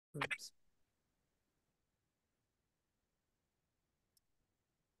groups.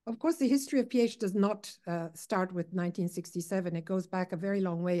 Of course, the history of pH does not start with 1967. It goes back a very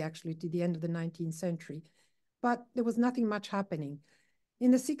long way, actually, to the end of the 19th century. But there was nothing much happening.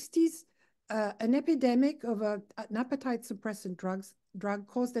 In the 60s, an epidemic of an appetite suppressant drug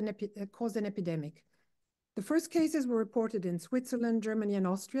caused an epidemic. The first cases were reported in Switzerland, Germany, and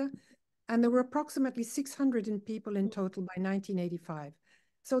Austria, and there were approximately 600 people in total by 1985.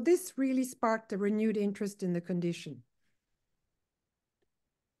 So this really sparked a renewed interest in the condition.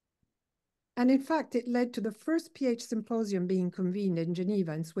 And in fact, it led to the first pH symposium being convened in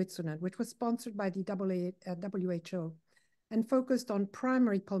Geneva in Switzerland, which was sponsored by the WHO and focused on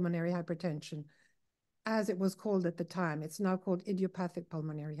primary pulmonary hypertension, as it was called at the time. It's now called idiopathic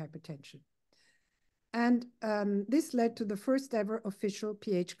pulmonary hypertension. And this led to the first ever official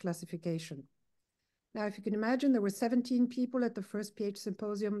pH classification. Now, if you can imagine, there were 17 people at the first pH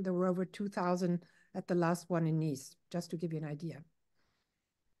symposium. There were over 2,000 at the last one in Nice, just to give you an idea.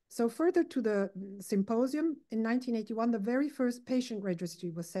 So further to the symposium, in 1981, the very first patient registry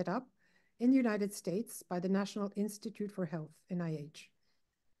was set up in the United States by the National Institute for Health, NIH.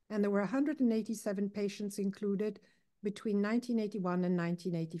 And there were 187 patients included between 1981 and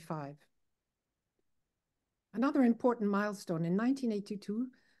 1985. Another important milestone, in 1982,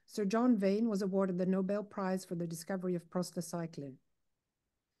 Sir John Vane was awarded the Nobel Prize for the discovery of prostacyclin.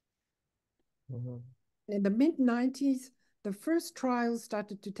 In the mid-90s, the first trials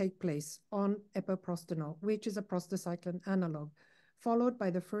started to take place on epoprostenol, which is a prostacyclin analog, followed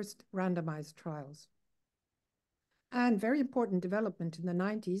by the first randomized trials. And very important development in the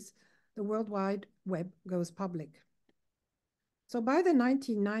 90s, the World Wide Web goes public. So by the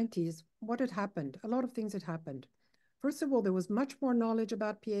 1990s, what had happened? A lot of things had happened. First of all, there was much more knowledge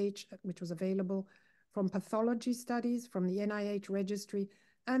about pH, which was available from pathology studies, from the NIH registry,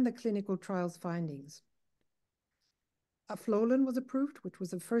 and the clinical trials findings. Aflolin was approved, which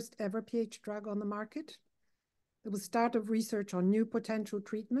was the first ever pH drug on the market. There was start of research on new potential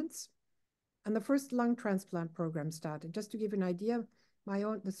treatments, and the first lung transplant program started. Just to give you an idea,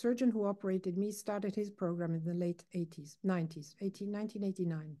 the surgeon who operated me started his program in the late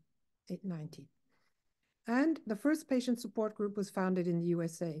 1989, 90. And the first patient support group was founded in the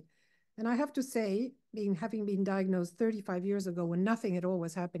USA. And I have to say, having been diagnosed 35 years ago when nothing at all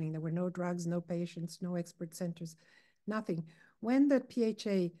was happening, there were no drugs, no patients, no expert centers, nothing. When the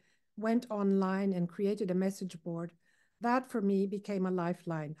PHA went online and created a message board, that for me became a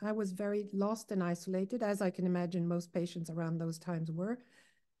lifeline. I was very lost and isolated, as I can imagine most patients around those times were,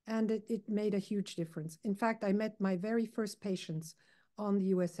 and it made a huge difference. In fact, I met my very first patients on the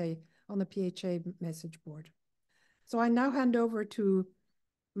USA, on the PHA message board. So I now hand over to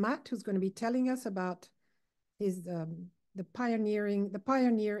Matt, who's going to be telling us about his the pioneer in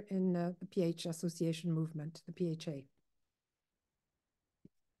the pH association movement, the PHA.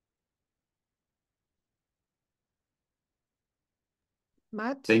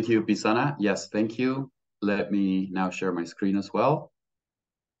 Matt? Thank you, Pisana. Yes, thank you. Let me now share my screen as well.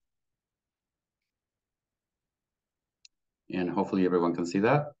 And hopefully everyone can see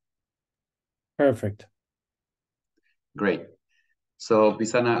that. Perfect. Great. So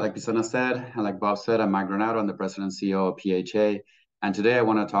Pisana, like Pisana said, and like Bob said, I'm Marc Granato. I'm the president and CEO of PHA. And today I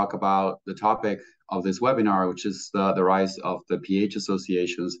want to talk about the topic of this webinar, which is the rise of the pH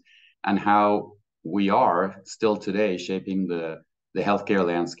associations and how we are still today shaping the healthcare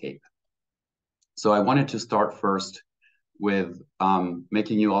landscape. So I wanted to start first with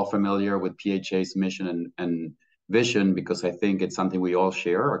making you all familiar with PHA's mission and vision, because I think it's something we all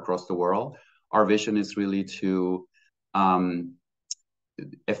share across the world. Our vision is really to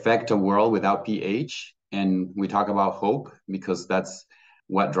affect a world without pH, and we talk about hope because that's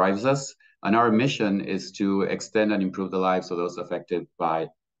what drives us. And our mission is to extend and improve the lives of those affected by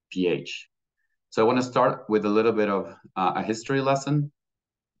pH. So I want to start with a little bit of a history lesson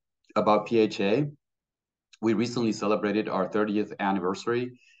about PHA. We recently celebrated our 30th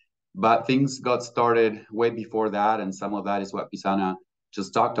anniversary, but things got started way before that, and some of that is what Pisana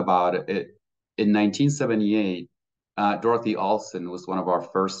just talked about. In 1978, Dorothy Olson was one of our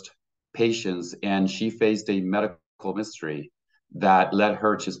first patients, and she faced a medical mystery that led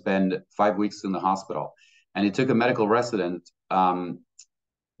her to spend 5 weeks in the hospital. And it took a medical resident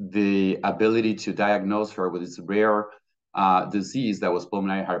the ability to diagnose her with this rare disease that was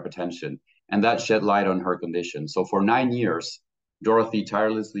pulmonary hypertension. And that shed light on her condition. So for 9 years, Dorothy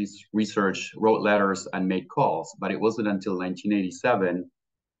tirelessly researched, wrote letters, and made calls. But it wasn't until 1987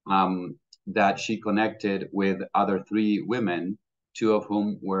 that she connected with other 3 women, 2 of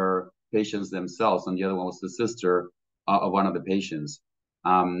whom were patients themselves, and the other one was the sister of one of the patients.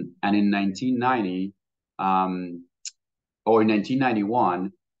 And in 1990, or in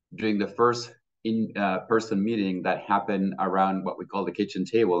 1991, during the first in-person meeting that happened around what we call the kitchen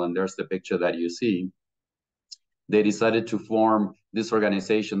table, and there's the picture that you see, they decided to form this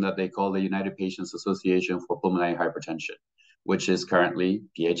organization that they call the United Patients Association for Pulmonary Hypertension, which is currently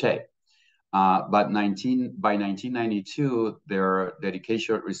PHA. But by 1992, their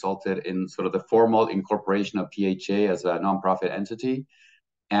dedication resulted in sort of the formal incorporation of PHA as a nonprofit entity.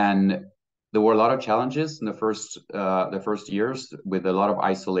 And there were a lot of challenges in the first years with a lot of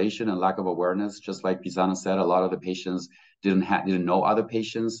isolation and lack of awareness. Just like Pisana said, a lot of the patients didn't know other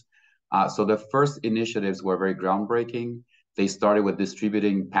patients. So the first initiatives were very groundbreaking. They started with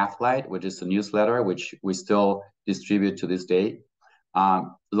distributing Pathlight, which is a newsletter, which we still distribute to this day,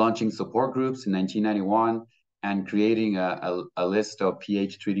 launching support groups in 1991, and creating a list of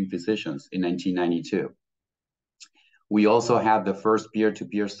PH treating physicians in 1992. We also had the first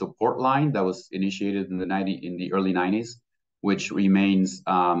peer-to-peer support line that was initiated in the early 90s, which remains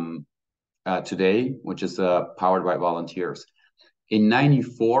today, which is powered by volunteers. In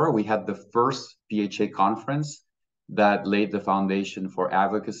 94, we had the first PHA conference that laid the foundation for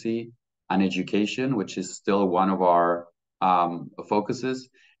advocacy and education, which is still one of our focuses,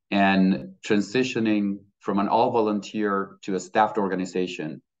 and transitioning from an all-volunteer to a staffed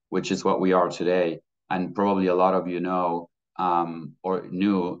organization, which is what we are today. And probably a lot of you know or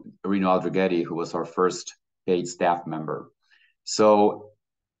knew Reno Aldrighetti, who was our first paid staff member. So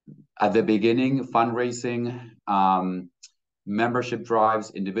at the beginning, fundraising, membership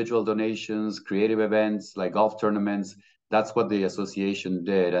drives, individual donations, creative events like golf tournaments, that's what the association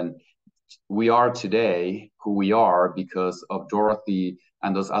did. And we are today who we are because of Dorothy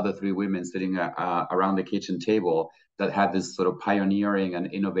and those other three women sitting around the kitchen table that had this sort of pioneering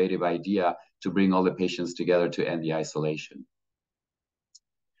and innovative idea to bring all the patients together to end the isolation.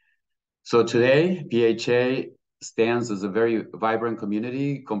 So today, PHA stands as a very vibrant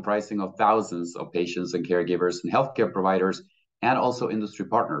community comprising of thousands of patients and caregivers and healthcare providers, and also industry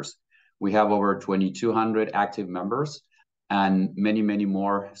partners. We have over 2,200 active members and many, many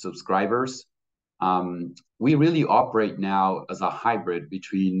more subscribers. We really operate now as a hybrid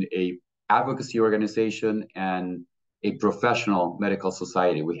between a advocacy organization and a professional medical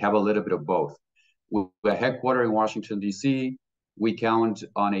society. We have a little bit of both. We're headquartered in Washington, D.C. We count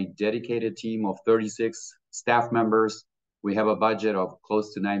on a dedicated team of 36 staff members. We have a budget of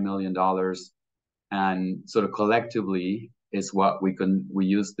close to $9 million. And sort of collectively is what we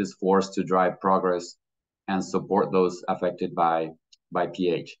use this force to drive progress and support those affected by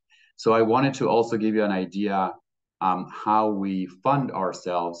PH. So I wanted to also give you an idea how we fund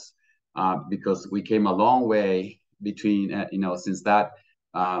ourselves, because we came a long way between, since that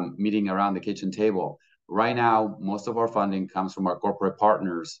meeting around the kitchen table. Right now, most of our funding comes from our corporate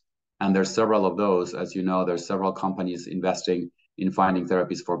partners, and there's several of those. As you know, there's several companies investing in finding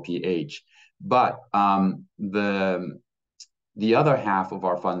therapies for PH. But the other half of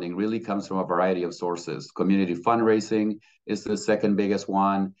our funding really comes from a variety of sources. Community fundraising is the second biggest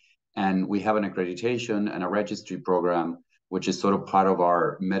one, and we have an accreditation and a registry program, which is sort of part of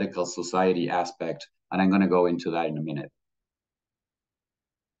our medical society aspect, and I'm going to go into that in a minute.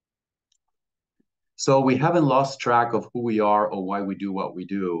 So we haven't lost track of who we are or why we do what we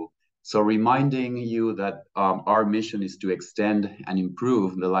do. So reminding you that our mission is to extend and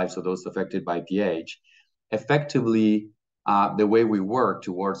improve the lives of those affected by PH. Effectively, the way we work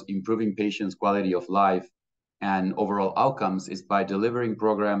towards improving patients' quality of life and overall outcomes is by delivering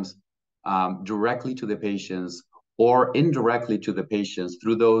programs directly to the patients or indirectly to the patients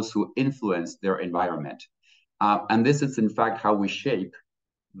through those who influence their environment. And this is, in fact, how we shape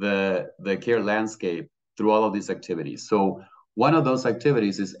the care landscape through all of these activities. So one of those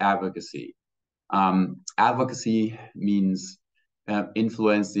activities is advocacy. Advocacy means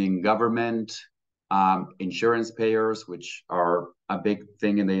influencing government, insurance payers, which are a big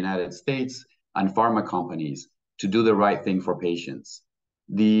thing in the United States, and pharma companies to do the right thing for patients.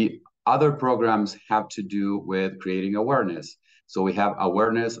 The other programs have to do with creating awareness. So we have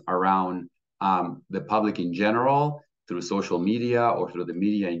awareness around the public in general, through social media or through the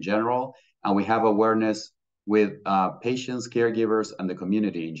media in general, and we have awareness with patients, caregivers, and the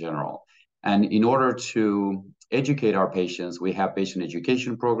community in general. And in order to educate our patients, we have patient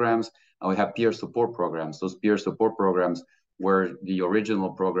education programs, and we have peer support programs. Those peer support programs were the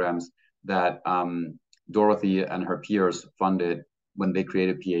original programs that Dorothy and her peers funded when they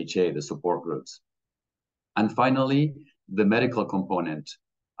created PHA, the support groups. And finally, the medical component.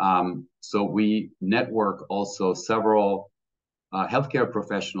 So we network also several healthcare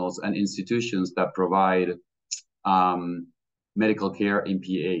professionals and institutions that provide medical care in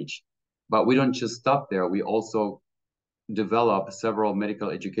PH. But we don't just stop there. We also develop several medical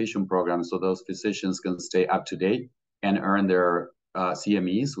education programs so those physicians can stay up to date and earn their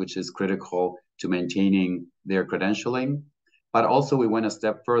CMEs, which is critical to maintaining their credentialing. But also we went a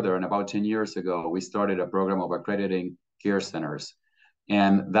step further, and about 10 years ago, we started a program of accrediting care centers.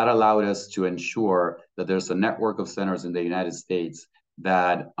 And that allowed us to ensure that there's a network of centers in the United States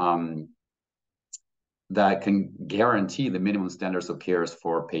that that can guarantee the minimum standards of care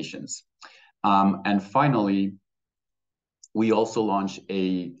for patients. And finally, we also launched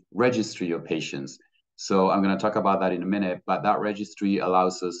a registry of patients. So I'm going to talk about that in a minute, but that registry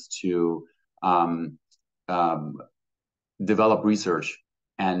allows us to develop research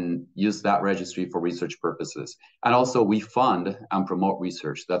and use that registry for research purposes. And also we fund and promote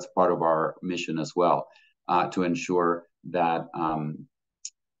research. That's part of our mission as well, to ensure that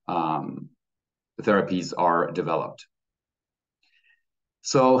therapies are developed.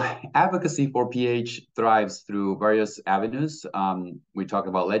 So advocacy for PH thrives through various avenues. We talk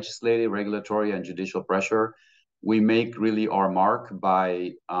about legislative, regulatory, and judicial pressure. We make really our mark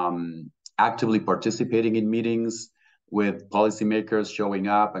by actively participating in meetings with policymakers, showing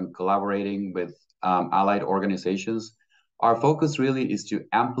up and collaborating with allied organizations. Our focus really is to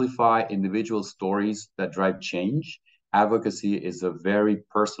amplify individual stories that drive change. Advocacy is a very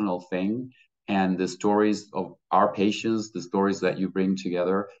personal thing, and the stories of our patients, the stories that you bring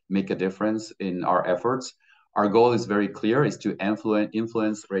together, make a difference in our efforts. Our goal is very clear, is to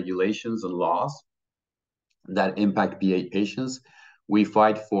influence regulations and laws that impact PH patients. We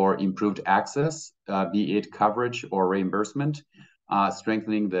fight for improved access, be it coverage or reimbursement,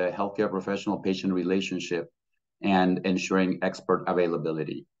 strengthening the healthcare professional-patient relationship, and ensuring expert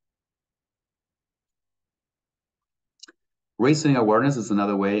availability. Raising awareness is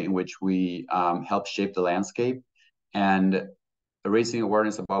another way in which we help shape the landscape. And raising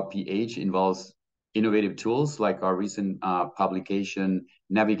awareness about PH involves innovative tools like our recent publication,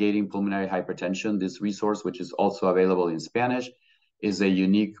 Navigating Pulmonary Hypertension. This resource, which is also available in Spanish, is a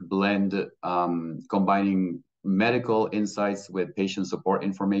unique blend combining medical insights with patient support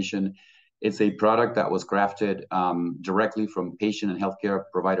information. It's a product that was crafted directly from patient and healthcare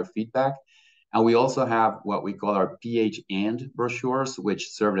provider feedback. And we also have what we call our PH and brochures,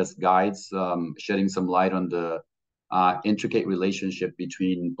 which serve as guides, shedding some light on the intricate relationship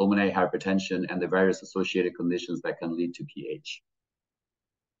between pulmonary hypertension and the various associated conditions that can lead to PH.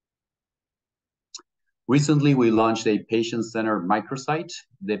 Recently, we launched a patient-centered microsite,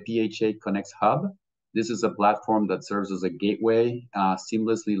 the PHA Connects Hub. This is a platform that serves as a gateway,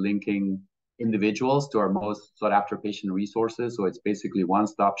 seamlessly linking individuals to our most sought-after patient resources. So it's basically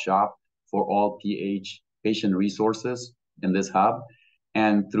one-stop shop for all PH patient resources in this hub.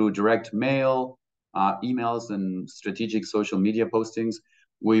 And through direct mail, emails, and strategic social media postings,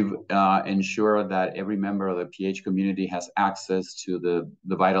 we've ensured that every member of the PH community has access to the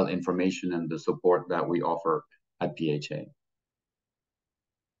vital information and the support that we offer at PHA.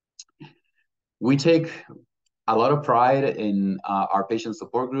 We take a lot of pride in our patient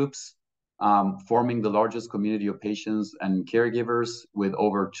support groups, forming the largest community of patients and caregivers with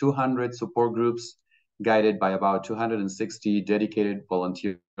over 200 support groups, guided by about 260 dedicated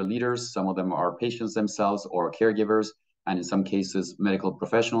volunteer leaders. Some of them are patients themselves or caregivers, and in some cases, medical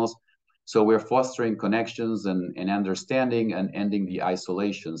professionals. So we're fostering connections and understanding and ending the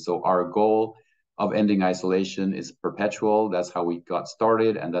isolation. So our goal of ending isolation is perpetual. That's how we got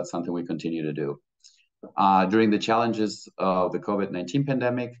started, and that's something we continue to do. During the challenges of the COVID-19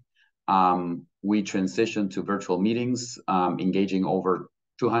 pandemic, we transitioned to virtual meetings, engaging over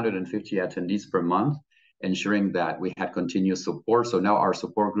 250 attendees per month, ensuring that we had continuous support. So now our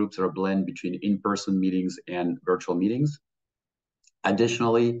support groups are a blend between in-person meetings and virtual meetings.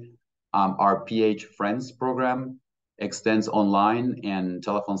 Additionally, our PH Friends program extends online and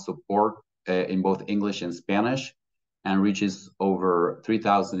telephone support in both English and Spanish, and reaches over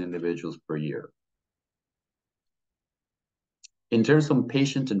 3,000 individuals per year. In terms of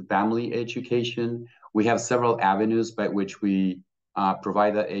patient and family education, we have several avenues by which we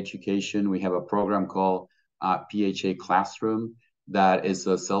provide that education. We have a program called PHA Classroom that is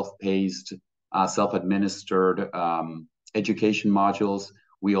a self-paced, self-administered education modules.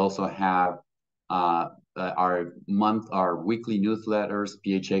 We also have our weekly newsletters,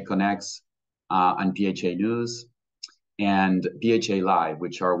 PHA Connects and PHA News, and PHA Live,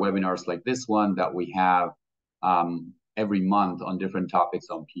 which are webinars like this one that we have every month on different topics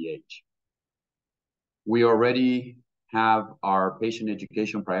on PH. We already have our patient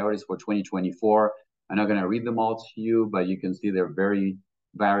education priorities for 2024. I'm not going to read them all to you, but you can see they're very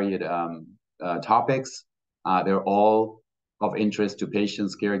varied topics. They're all of interest to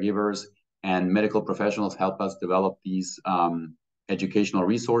patients, caregivers, and medical professionals help us develop these educational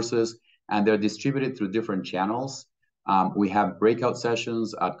resources, and they're distributed through different channels. We have breakout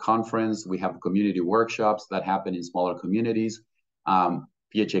sessions at conference. We have community workshops that happen in smaller communities.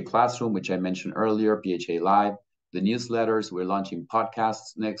 PHA Classroom, which I mentioned earlier, PHA Live, the newsletters. We're launching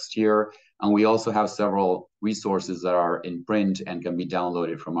podcasts next year. And we also have several resources that are in print and can be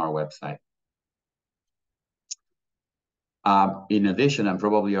downloaded from our website. In addition, and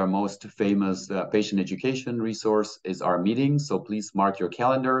probably our most famous patient education resource is our meetings. So please mark your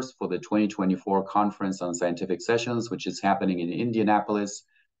calendars for the 2024 Conference on Scientific Sessions, which is happening in Indianapolis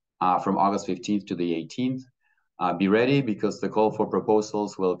from August 15th to the 18th. Be ready, because the call for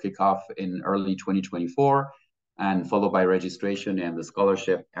proposals will kick off in early 2024 and followed by registration and the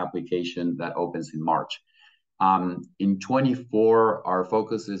scholarship application that opens in March. In 24, our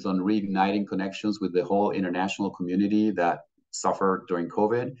focus is on reigniting connections with the whole international community that suffered during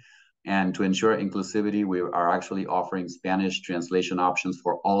COVID. And to ensure inclusivity, we are actually offering Spanish translation options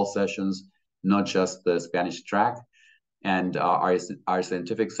for all sessions, not just the Spanish track. And our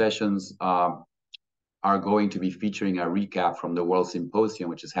scientific sessions are going to be featuring a recap from the World Symposium,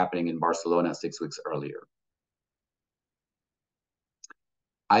 which is happening in Barcelona 6 weeks earlier.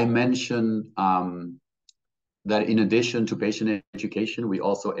 I mentioned that in addition to patient education, we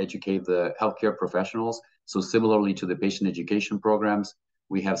also educate the healthcare professionals. So similarly to the patient education programs,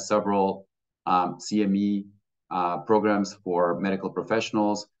 we have several CME programs for medical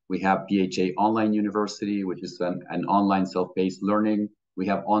professionals. We have PHA Online University, which is an online self-paced learning. We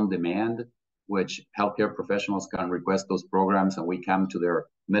have On Demand, which healthcare professionals can request those programs and we come to their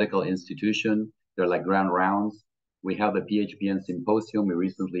medical institution. They're like grand rounds. We have the PHPN Symposium. We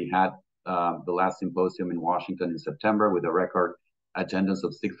recently had the last symposium in Washington in September with a record attendance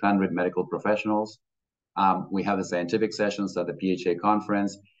of 600 medical professionals. We have the scientific sessions at the PHA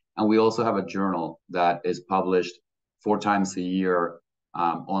conference, and we also have a journal that is published 4 times a year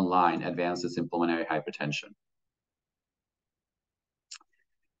online, Advances in Pulmonary Hypertension.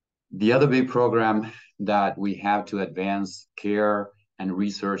 The other big program that we have to advance care and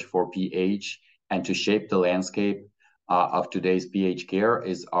research for PH and to shape the landscape of today's PH care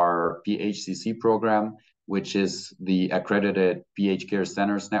is our PHCC program, which is the accredited PH Care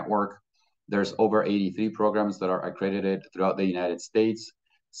Centers Network. There's over 83 programs that are accredited throughout the United States.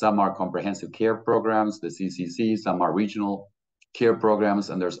 Some are comprehensive care programs, the CCC, some are regional care programs,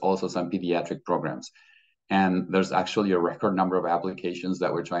 and there's also some pediatric programs. And there's actually a record number of applications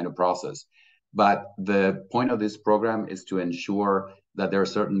that we're trying to process. But the point of this program is to ensure that there are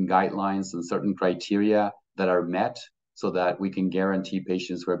certain guidelines and certain criteria that are met so that we can guarantee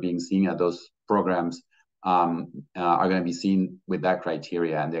patients who are being seen at those programs are going to be seen with that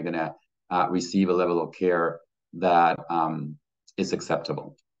criteria, and they're going to receive a level of care that is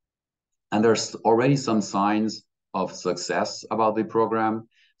acceptable. And there's already some signs of success about the program.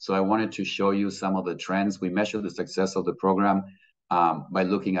 So I wanted to show you some of the trends. We measure the success of the program by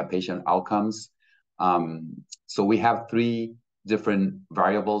looking at patient outcomes. So we have 3 different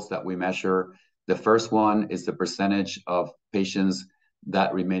variables that we measure. The first one is the percentage of patients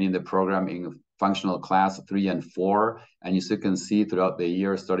that remain in the program in functional class 3 and 4. And as you can see throughout the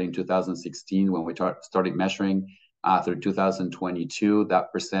year, starting 2016, when we started measuring through 2022,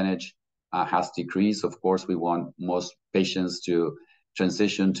 that percentage has decreased. Of course, we want most patients to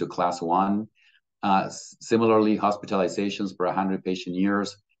transition to class 1. Similarly, hospitalizations per 100 patient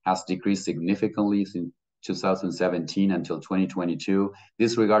years has decreased significantly since 2017 until 2022.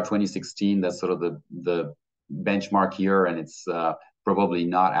 Disregard 2016, that's sort of the benchmark here, and it's probably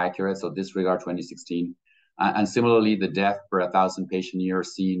not accurate, so disregard 2016. And similarly, the death per 1,000 patient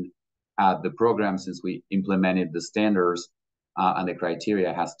years seen at the program since we implemented the standards and the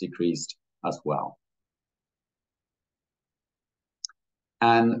criteria has decreased as well.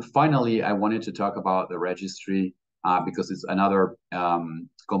 And finally, I wanted to talk about the registry because it's another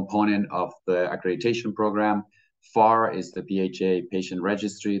component of the accreditation program. FAR is the PHA patient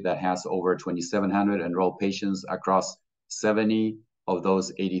registry that has over 2,700 enrolled patients across 70 of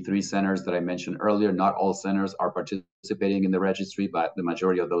those 83 centers that I mentioned earlier. Not all centers are participating in the registry, but the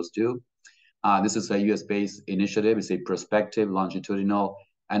majority of those do. This is a US-based initiative. It's a prospective, longitudinal,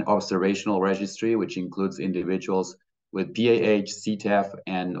 and observational registry, which includes individuals with PAH, CTEPH,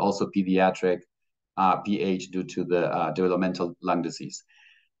 and also pediatric PH due to the developmental lung disease.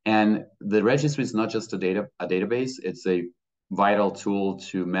 And the registry is not just a database, it's a vital tool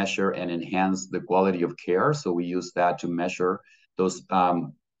to measure and enhance the quality of care. So we use that to measure those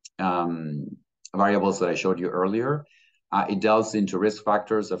variables that I showed you earlier. It delves into risk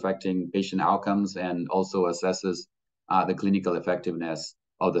factors affecting patient outcomes and also assesses the clinical effectiveness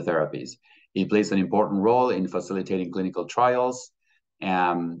of the therapies. It plays an important role in facilitating clinical trials,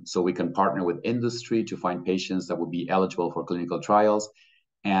 so we can partner with industry to find patients that would be eligible for clinical trials.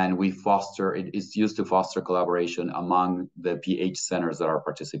 And it is used to foster collaboration among the PH centers that are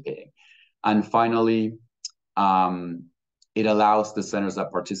participating. And finally, it allows the centers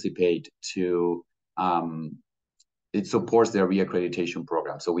that participate to, it supports their reaccreditation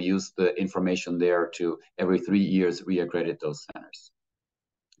program. So we use the information there to every 3 years reaccredit those centers.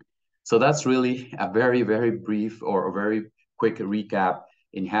 So that's really a very, very brief or a very quick recap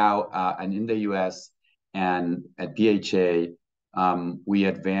in how, and in the US and at PHA, we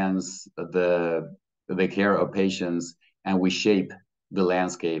advance the care of patients, and we shape the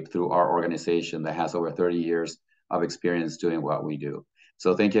landscape through our organization that has over 30 years of experience doing what we do.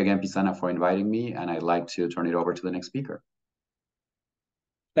 So thank you again, Pisana, for inviting me, and I'd like to turn it over to the next speaker.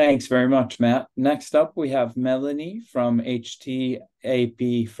 Thanks very much, Matt. Next up, we have Melanie from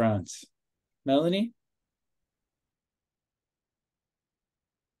HTAP France. Melanie?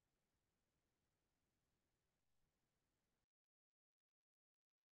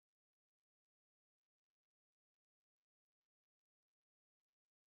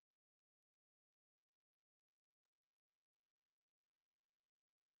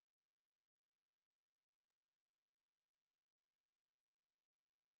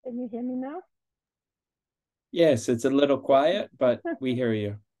 Can you hear me now? Yes, it's a little quiet, but we hear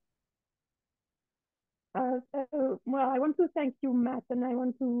you. Well, I want to thank you, Matt, and I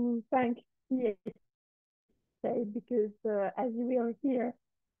want to thank PHA because, as you will hear,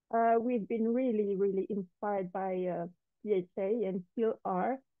 we've been really, really inspired by PHA and still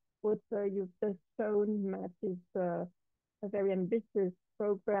are. What you've just shown, Matt, is a very ambitious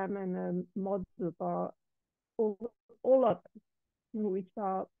program and a model for all of us, which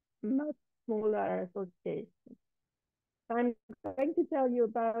are much smaller associations. I'm going to tell you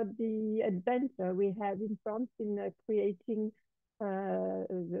about the adventure we had in France in creating the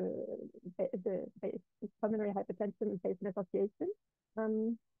Pulmonary Hypertension Patient Association.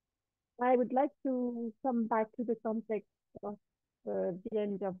 I would like to come back to the context of the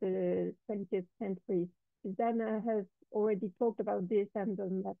end of the 20th century. Pisana has already talked about this and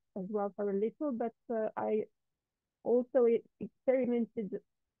that as well for a little, but I also experimented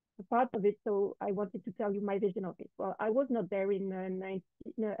a part of it, so I wanted to tell you my vision of it. Well, I was not there in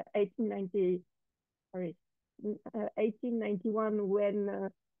 1891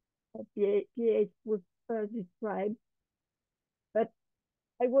 when PH was first described, but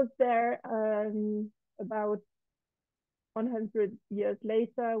I was there about 100 years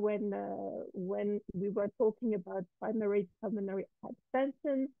later when we were talking about primary pulmonary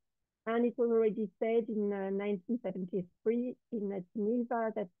hypertension. And it was already said in 1973 in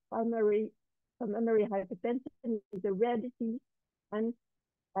Geneva that primary pulmonary hypertension is a rare disease. And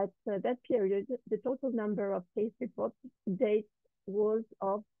at that period, the total number of case reports to date was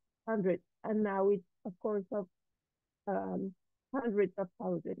of hundreds. And now it's, of course, of hundreds of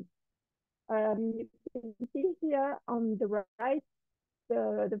thousands. You can see here on the right,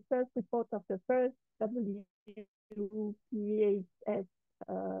 the first report of the first WPHS,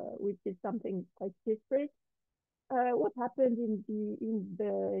 which is something quite historic. What happened in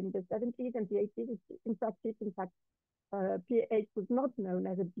the 70s and the 80s in practice, in fact, PH was not known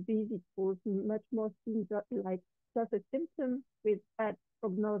as a disease. It was much more seen like just a symptom with bad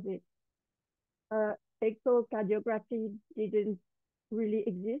prognosis. Echocardiography didn't really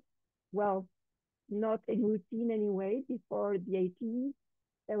exist. Well, not in routine anyway before the 80s.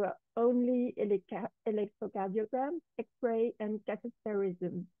 There were only electrocardiograms, X-ray, and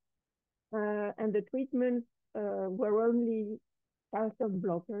catheterism. And the treatments were only calcium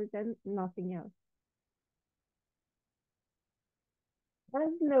blockers and nothing else.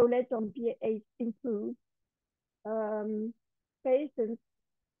 As knowledge on PH improved, patients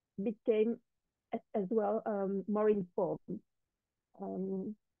became as well more informed.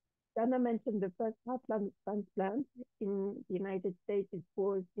 Dana mentioned the first heart transplant in the United States. It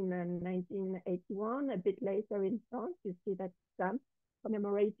was in 1981, a bit later in France. You see that stamp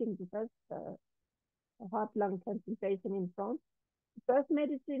commemorating the first heart-lung transplantation in France. The first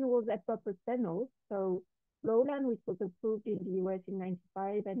medicine was epoprostenol, so Roland, which was approved in the US in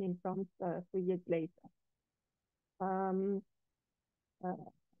 95 and in France 3 years later.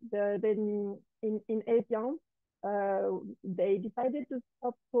 Then in Evian, they decided to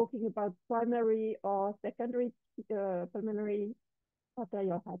stop talking about primary or secondary pulmonary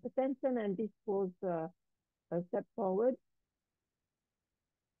arterial hypertension, and this was a step forward.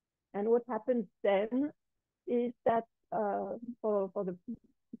 And what happened then is that for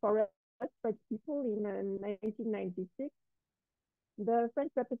French people in 1996. The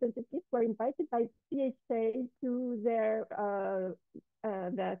French representatives were invited by PHA to their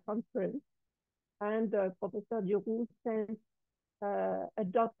conference, and Professor Duroux sent a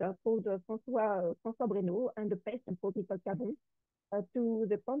doctor called François Breno and a patient called Nicole Cabon to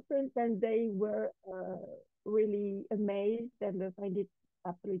the conference, and they were really amazed and find it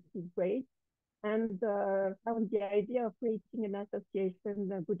absolutely great, and found the idea of creating an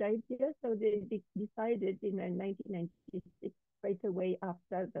association a good idea. So they decided in 1996, straight away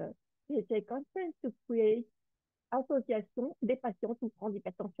after the PHA conference, to create Association des patients souffrant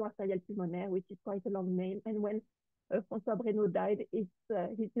d'hypertension artérielle pulmonaire, which is quite a long name. And when François Breno died,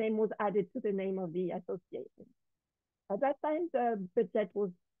 his name was added to the name of the association. At that time, the budget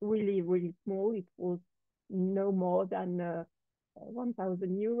was really, really small. It was no more than 1,000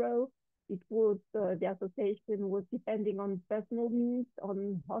 euros. It was, the association was depending on personal needs,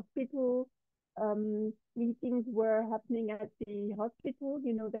 on hospital. Meetings were happening at the hospital.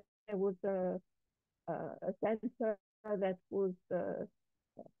 You know, there was a center that was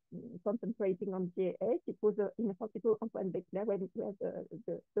concentrating on GH. It was in a hospital Antoine Becler, where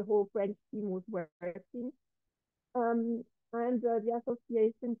the whole French team was working. And the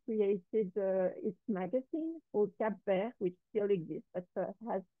association created its magazine called Cap Vert, which still exists, but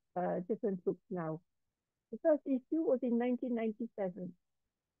has different books now. The first issue was in 1997.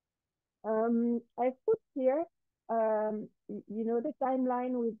 I put here, you know, the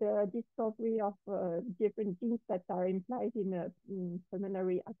timeline with the discovery of different genes that are implied in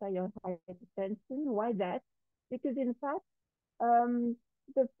pulmonary arterial hypertension. Why that? Because in fact,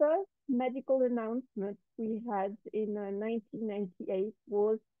 the first medical announcement we had in 1998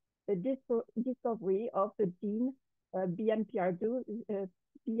 was the discovery of the gene BMPR2,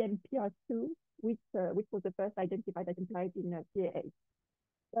 which was the first identified as implied in PAH.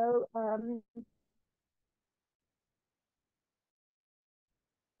 So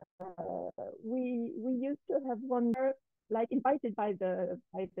we used to have wonder, like invited by the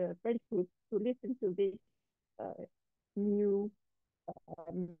French group to listen to this new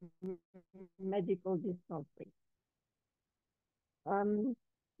medical discovery.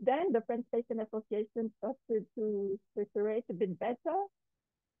 Then the French Patient Association started to separate a bit better.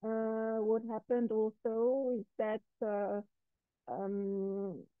 What happened also is that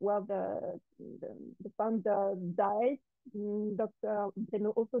well, the founder died. Dr.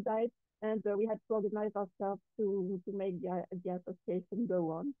 Breno also died, and we had to organize ourselves to make the association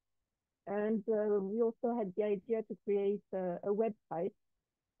go on. And we also had the idea to create a website,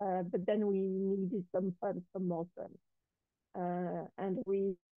 but then we needed some funds, some more funds. And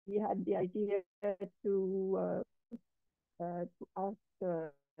we had the idea to ask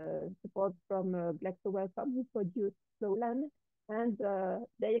support from Glaxo Wellcome, who produced Slowland, and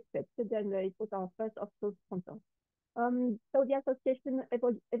they accepted, and it was our first official sponsor. So the association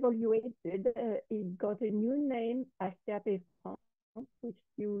evaluated, it got a new name, PHA France, which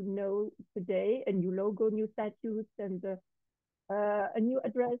you know today, a new logo, new statutes, and a new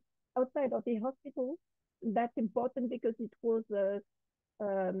address outside of the hospital. That's important because it was the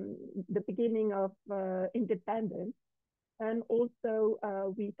beginning of independence. And also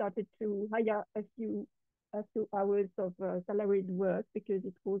we started to hire a few hours of salaried work, because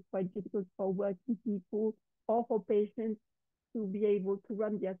it was quite difficult for working people or for patients to be able to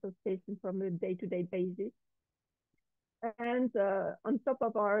run the association from a day-to-day basis. And on top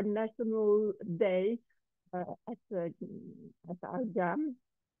of our national day at our GAM,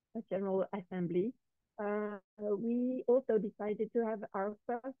 a General Assembly, we also decided to have our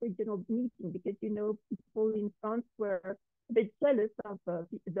first regional meeting, because, you know, people in France were a bit jealous of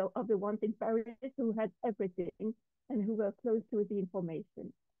the ones in Paris who had everything and who were close to the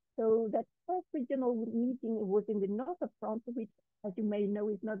information. So that first regional meeting was in the north of France, which, as you may know,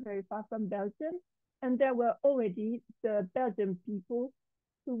 is not very far from Belgium. And there were already the Belgian people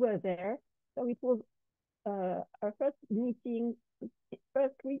who were there. So it was our first meeting,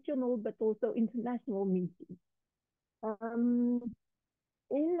 first regional, but also international meeting.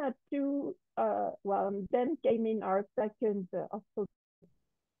 Then came in our second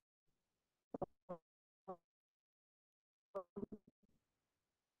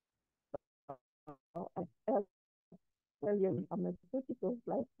pharmaceuticals,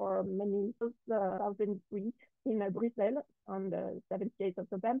 like for many years, 2003 in Brussels on the 17th of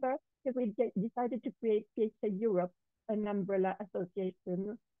November, because we decided to create PHA Europe, an umbrella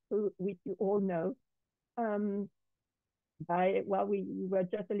association, which you all know. We were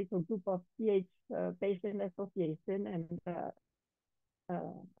just a little group of PH patient association, and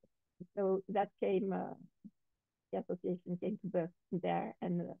so that came, the association came to birth there,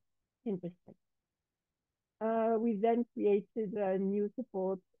 and Interesting. We then created a new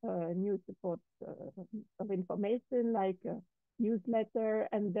support of information like a newsletter,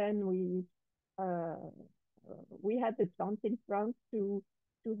 and then we had the chance in France to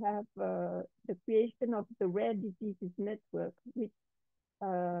have the creation of the Rare Diseases Network,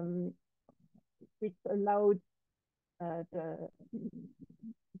 um, which allowed the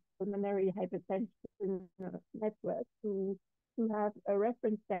Pulmonary Hypertension Network to have a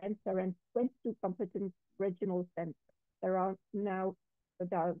reference center and 22 competent regional centers. There are still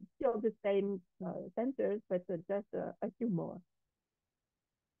the same centers, but just a few more.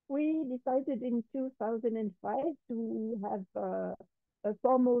 We decided in 2005 to have a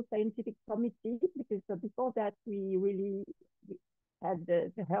formal scientific committee, because before that we really had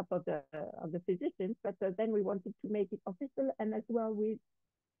the help of the physicians, but then we wanted to make it official, and as well with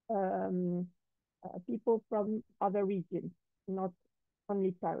people from other regions, not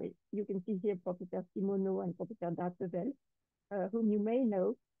only Paris. You can see here Professor Simoneau and Professor Dartevel, whom you may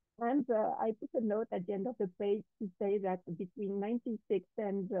know. And I put a note at the end of the page to say that between 96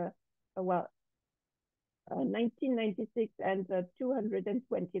 and 1996 and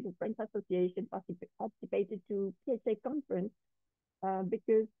 220, the French Association participated to PHA conference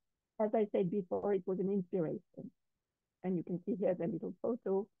because, as I said before, it was an inspiration. And you can see here the little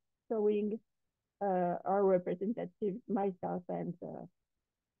photo showing our representatives, myself and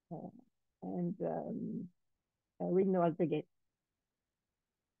Rino Alzeguet.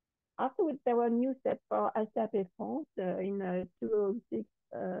 Afterwards, there were new steps for HAP France. In 2006,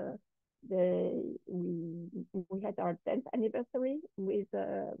 we had our 10th anniversary. We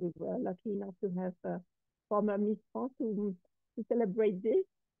were lucky enough to have former Miss France to celebrate this.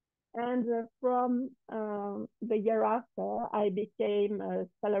 And from the year after, I became a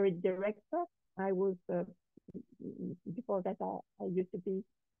salaried director. I was, before that, I used to be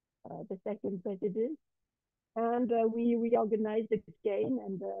the second president. And we reorganized again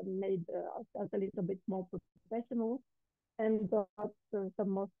and made ourselves a little bit more professional, and got some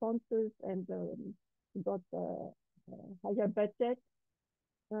more sponsors, and got a higher budget.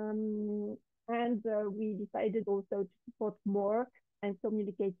 And we decided also to support more and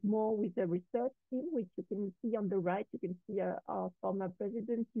communicate more with the research team, which you can see on the right. You can see our former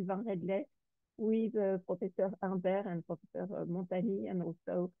president, Sylvain Redley, with Professor Humbert and Professor Montagny, and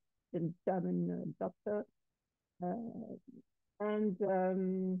also the German doctor.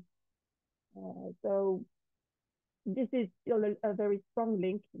 So this is still a very strong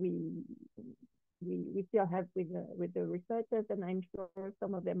link we still have with the researchers, and I'm sure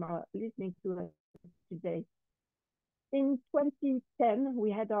some of them are listening to us today. In 2010,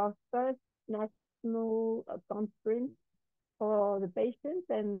 we had our first national conference for the patients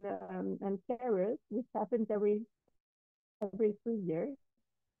and carers, which happens every 3 years.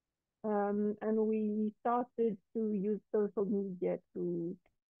 And we started to use social media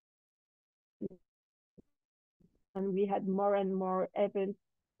and we had more and more events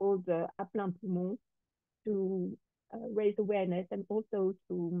called the À Plein Poumon to raise awareness and also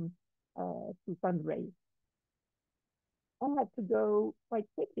to fundraise. I had to go quite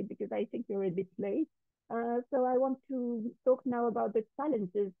quickly because I think we're a bit late. So I want to talk now about the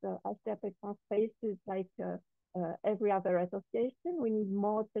challenges HAP France faces, like every other association. We need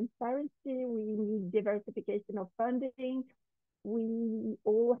more transparency. We need diversification of funding. We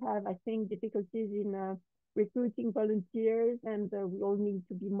all have, I think, difficulties in recruiting volunteers, and we all need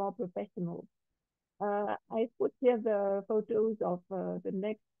to be more professional. I put here the photos of the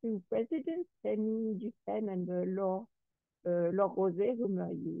next 2 presidents, Kenny Duchesne and Laure Rosé,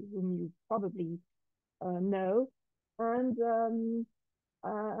 whom you probably know. And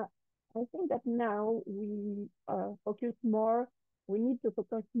I think that now we focus more. We need to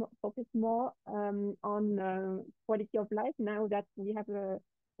focus more on quality of life. Now that we are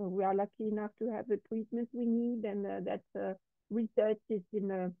lucky enough to have the treatment we need, and that research is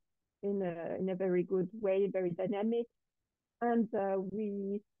in a very good way, very dynamic. And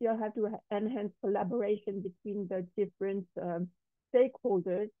we still have to enhance collaboration between the different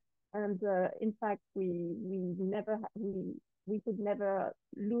stakeholders. And in fact, we could never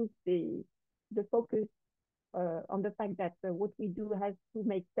lose the focus on the fact that what we do has to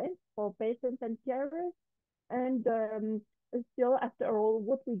make sense for patients and carers. And still, after all,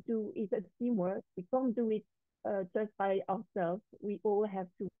 what we do is a teamwork. We can't do it just by ourselves. We all have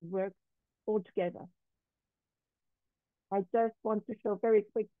to work all together. I just want to show very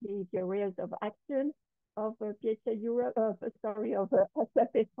quickly the areas of action of PHA Europe, of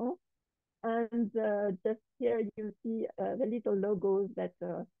HAP France. And just here you see the little logos that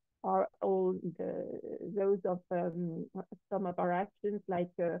are all those of some of our actions, like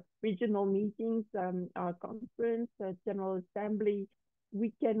regional meetings, our conference, General Assembly,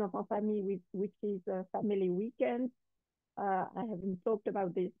 Weekend of our Family, which is a family weekend. I haven't talked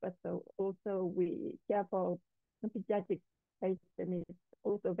about this, but also we care for pediatric patients is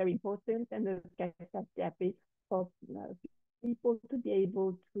also very important, and the therapy for people to be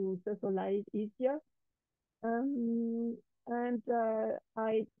able to socialize easier. And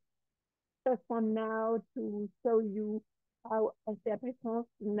I just want now to show you how PHA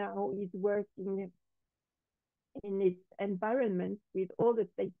now is working in its environment with all the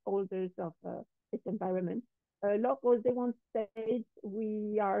stakeholders of its environment. Lord Rosé said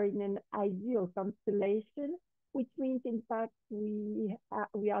we are in an ideal constellation, which means in fact we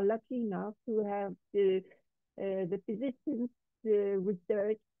are lucky enough to have the physicians, the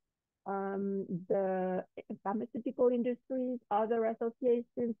research, the pharmaceutical industries, other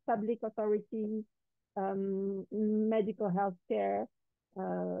associations, public authorities, medical healthcare,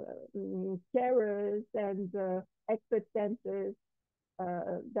 carers, and expert centers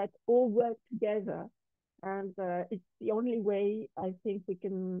that all work together. And it's the only way I think we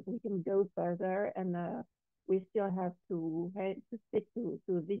can go further, and we still have to stick to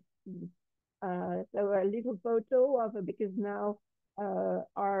this. So a little photo of because now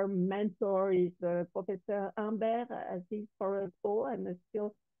our mentor is Professor Humbert, as he's for us all, and is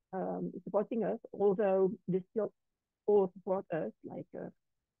still supporting us, although they still all support us, like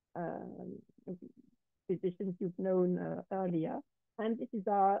physicians you've known earlier. And this is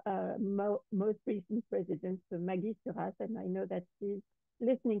our most recent president, Maggie Suras, and I know that she's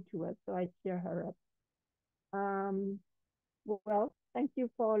listening to us, so I cheer her up. Well, thank you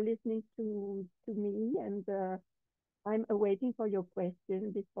for listening to me, and I'm awaiting for your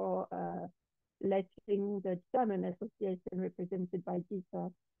question before letting the German Association represented by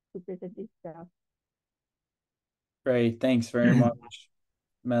Gita to present itself. Great, thanks very much,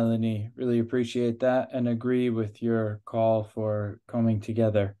 Melanie. Really appreciate that and agree with your call for coming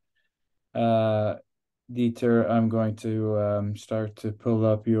together. Dieter, I'm going to start to pull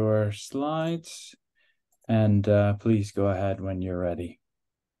up your slides, and please go ahead when you're ready.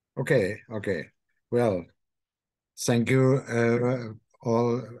 Okay. Well, thank you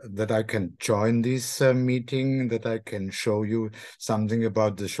all that I can join this meeting, that I can show you something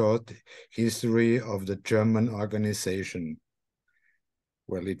about the short history of the German organization.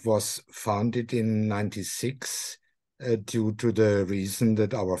 Well, it was founded in 1996 due to the reason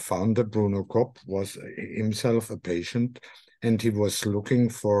that our founder, Bruno Kopp, was himself a patient, and he was looking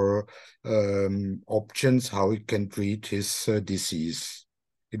for options how he can treat his disease.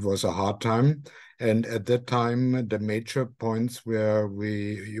 It was a hard time, and at that time, the major points where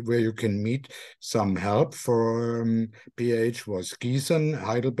you can meet some help for PH was Gießen,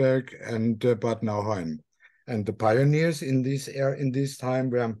 Heidelberg, and Bad Nauheim. And the pioneers in this time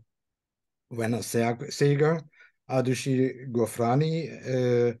were Werner Seeger, Adushi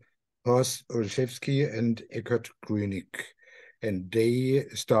Gofrani, Horst Olszewski, and Eckhard Grünig. And they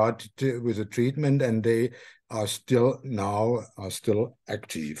started with the treatment, and they are still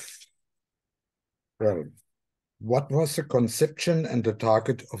active. Well, what was the conception and the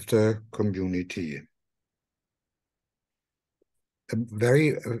target of the community?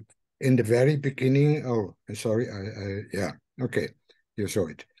 In the very beginning, oh, sorry, yeah, okay, you saw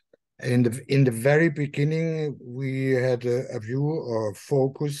it. In the very beginning, we had a view or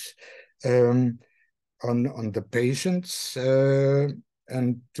focus on the patients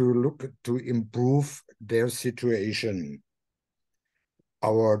and to look to improve their situation.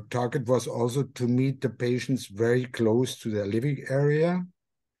 Our target was also to meet the patients very close to their living area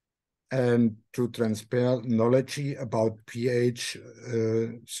and to transfer knowledge about PH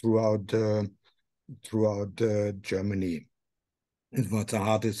throughout Germany. It was the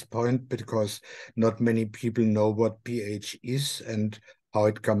hardest point because not many people know what PH is and how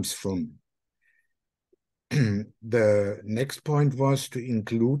it comes from. The next point was to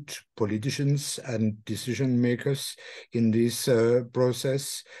include politicians and decision makers in this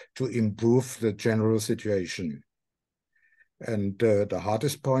process to improve the general situation. And the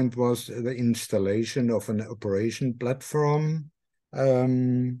hardest point was the installation of an operation platform,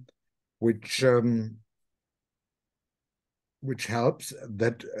 which helps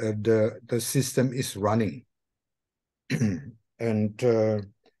that the system is running. And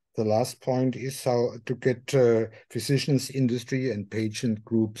the last point is how to get physicians, industry, and patient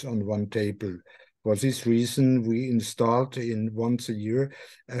groups on one table. For this reason, we installed once a year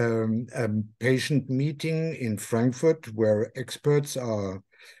a patient meeting in Frankfurt where experts are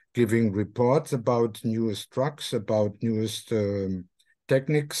giving reports about newest drugs, about newest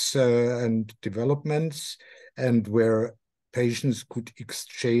techniques and developments, and where patients could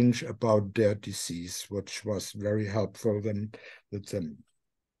exchange about their disease, which was very helpful with them.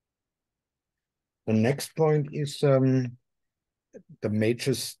 The next point is the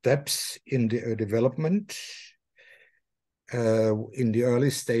major steps in the development. In the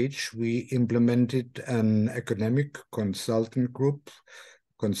early stage, we implemented an academic consultant group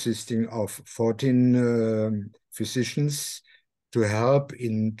consisting of 14 physicians to help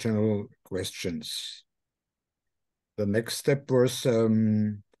in general questions. The next step was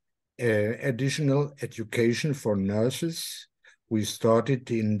additional education for nurses. We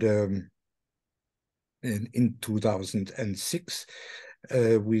started in 2006.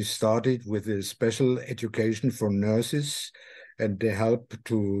 We started with a special education for nurses, and they help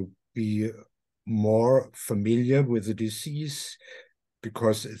to be more familiar with the disease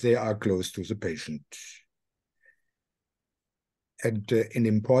because they are close to the patient. And an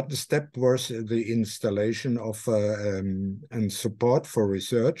important step was the installation of and support for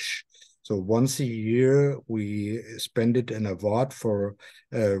research. So once a year, we spend an award for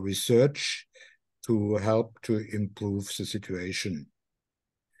research to help to improve the situation.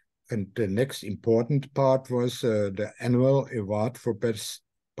 And the next important part was the annual award for best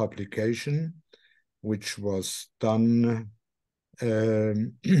publication, which was done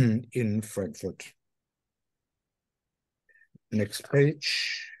in Frankfurt. Next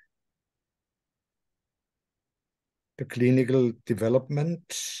page. The clinical development.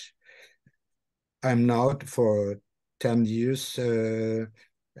 I'm now for 10 years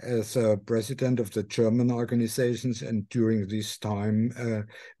as a president of the German organizations, and during this time,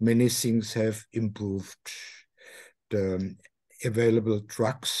 many things have improved. The available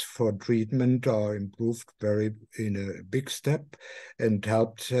drugs for treatment are improved in a big step, and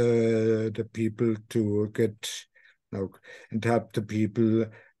helped the people to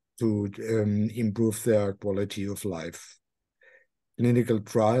improve their quality of life. Clinical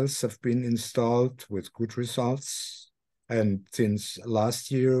trials have been installed with good results. And since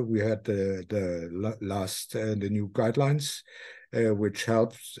last year, we had the new guidelines, which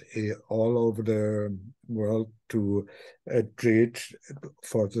helps all over the world to treat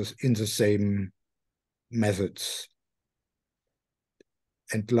in the same methods.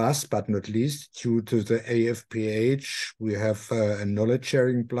 And last but not least, due to the AFPH, we have a knowledge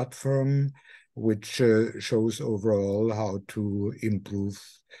sharing platform, which shows overall how to improve,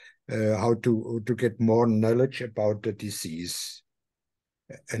 how to get more knowledge about the disease.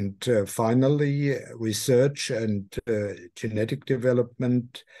 And finally, research and genetic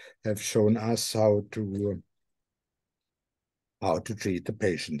development have shown us how to treat the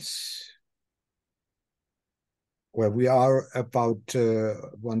patients. Well, we are about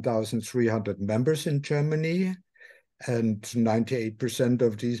 1,300 members in Germany, and 98%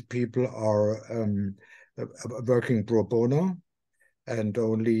 of these people are working pro bono, and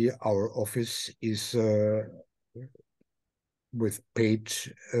only our office is with paid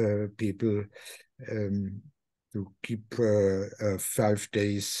people to keep a 5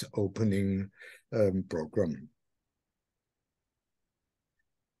 days opening program.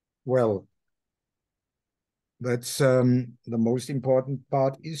 Well, that's the most important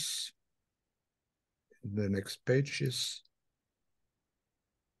part is, the next page is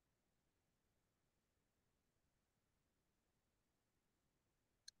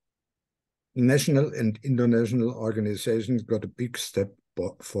national and international organizations got a big step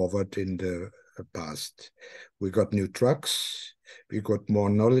forward in the past. We got new drugs, we got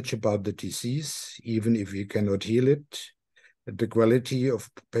more knowledge about the disease, even if we cannot heal it. The quality of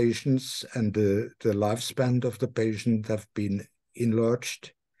patients and the lifespan of the patient have been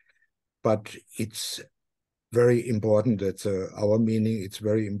enlarged, but it's very important, that's our meaning, it's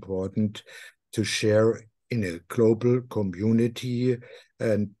very important to share in a global community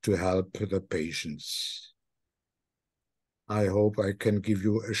and to help the patients. I hope I can give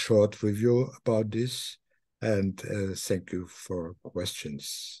you a short review about this, and thank you for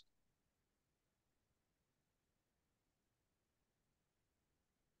questions.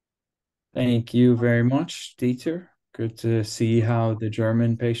 Thank you very much, Dieter. Good to see how the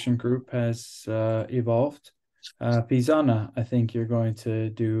German patient group has evolved. Pisana, I think you're going to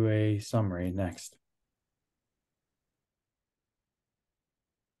do a summary next.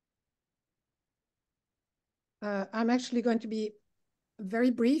 I'm actually going to be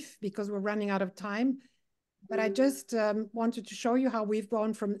very brief because we're running out of time, but I just wanted to show you how we've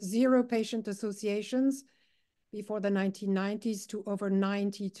gone from 0 patient associations before the 1990s to over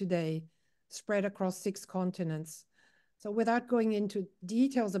 90 today, spread across 6 continents. So without going into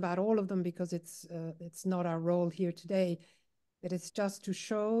details about all of them, because it's not our role here today, It is just to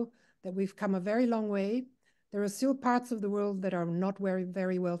show that we've come a very long way. There are still parts of the world that are not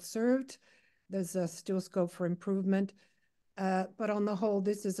very well served. There's still scope for improvement. But on the whole,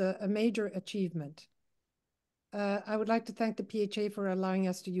 this is a major achievement. I would like to thank the PHA for allowing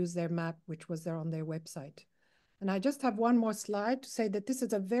us to use their map, which was there on their website. And I just have one more slide to say that this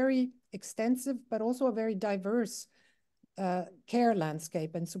is a very extensive, but also a very diverse care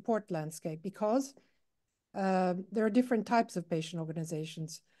landscape and support landscape, because there are different types of patient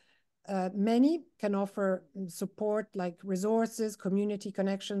organizations. Many can offer support like resources, community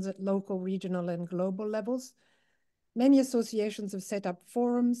connections at local, regional, and global levels. Many associations have set up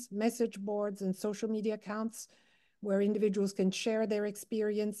forums, message boards, and social media accounts where individuals can share their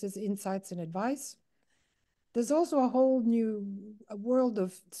experiences, insights, and advice. There's also a whole new world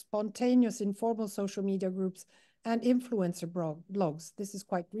of spontaneous, informal social media groups and influencer blogs. This is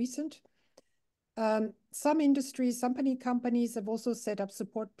quite recent. Some industries, some companies have also set up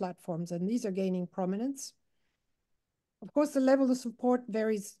support platforms, and these are gaining prominence. Of course, the level of support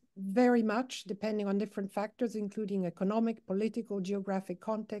varies very much depending on different factors, including economic, political, geographic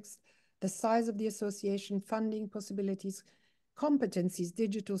context, the size of the association, funding possibilities, competencies,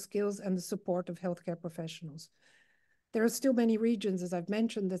 digital skills, and the support of healthcare professionals. There are still many regions, as I've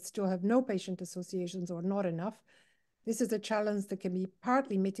mentioned, that still have no patient associations or not enough. This is a challenge that can be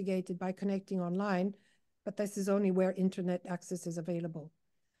partly mitigated by connecting online, but this is only where internet access is available.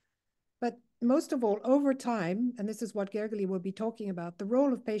 But most of all, over time, and this is what Gergely will be talking about, the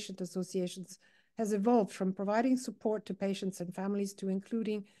role of patient associations has evolved from providing support to patients and families to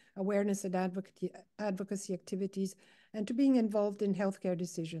including awareness and advocacy activities and to being involved in healthcare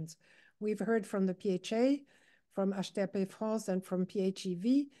decisions. We've heard from the PHA, from HTAP France, and from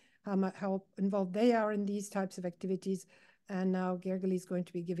PHEV, how involved they are in these types of activities. And now Gergely is going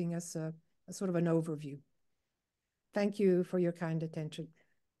to be giving us a sort of an overview. Thank you for your kind attention.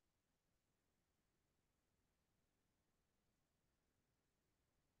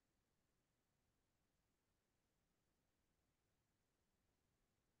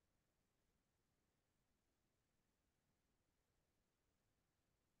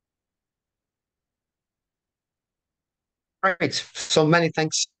 Great. So many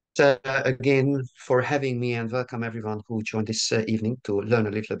thanks again for having me, and welcome everyone who joined this evening to learn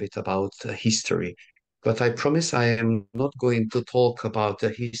a little bit about history. But I promise I am not going to talk about the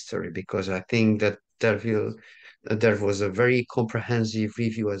history, because I think that there was a very comprehensive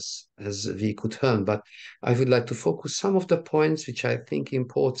review as we could learn. But I would like to focus some of the points which I think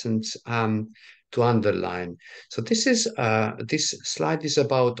important to underline. So this slide is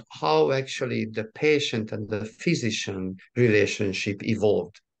about how actually the patient and the physician relationship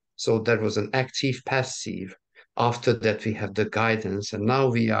evolved. So there was an active passive. After that, we have the guidance, and now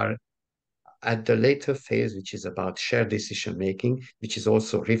we are at the later phase, which is about shared decision making, which is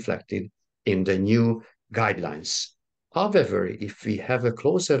also reflected in the new guidelines. However, if we have a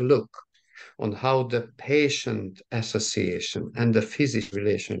closer look on how the patient association and the physician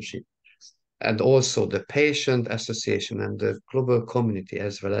relationship, and also the patient association and the global community,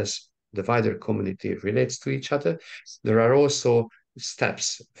 as well as the wider community, relates to each other, there are also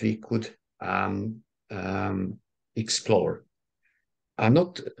steps we could explore. I'm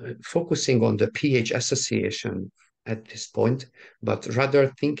not focusing on the PH association at this point, but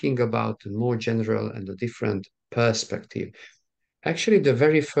rather thinking about a more general and a different perspective. Actually, the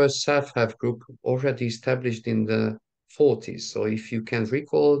very first self-help group already established in the 40s. So if you can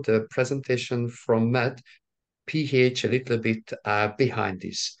recall the presentation from Matt, PH a little bit behind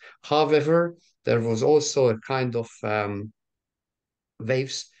this. However, there was also a kind of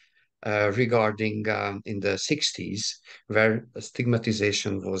waves regarding in the 60s, where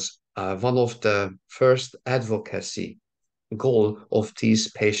stigmatization was one of the first advocacy goal of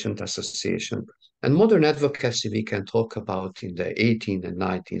these patient association. And modern advocacy we can talk about in the 18th and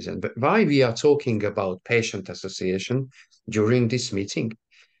 19th. And why we are talking about patient association during this meeting?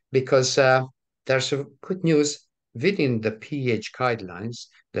 Because there's a good news within the PH guidelines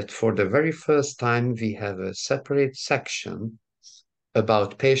that for the very first time we have a separate section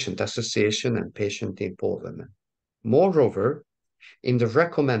about patient association and patient empowerment. Moreover, in the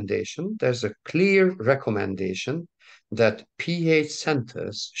recommendation, there's a clear recommendation that PH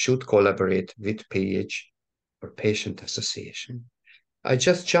centers should collaborate with PH or patient association. I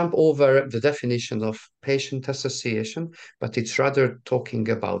just jump over the definition of patient association, but it's rather talking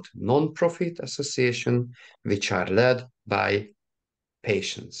about non-profit association, which are led by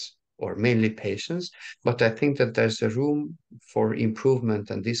patients or mainly patients, but I think that there's a room for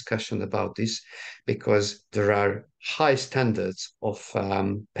improvement and discussion about this because there are high standards of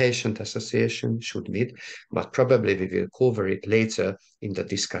patient association should meet, but probably we will cover it later in the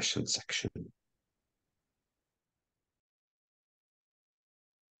discussion section.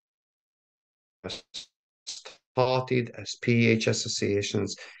 Started as PH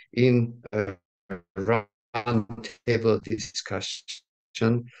associations in a roundtable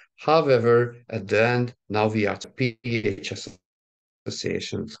discussion. However, at the end, now we are PH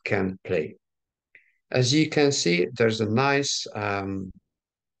associations can play. As you can see, there's a nice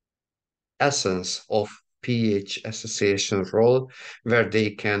essence of PH association role where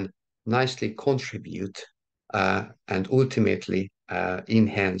they can nicely contribute and ultimately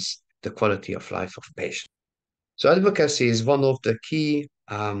enhance the quality of life of patients. So advocacy is one of the key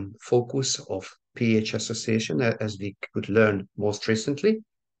focus of PH association, as we could learn most recently.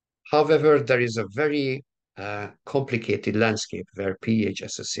 However, there is a very complicated landscape where PH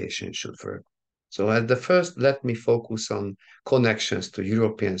association should work. So at the first, let me focus on connections to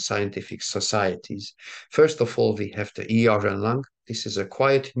European scientific societies. First of all, we have the ERN lung. This is a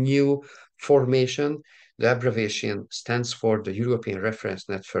quite new formation. The abbreviation stands for the European Reference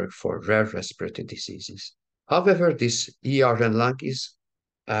Network for Rare Respiratory Diseases. However, this ERN lung is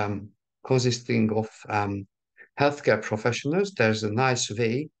consisting of healthcare professionals. There's a nice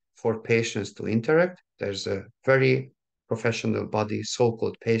way for patients to interact. There's a very professional body,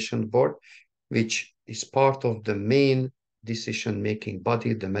 so-called patient board, which is part of the main decision-making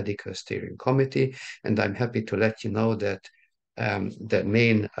body, the medical steering committee. And I'm happy to let you know that the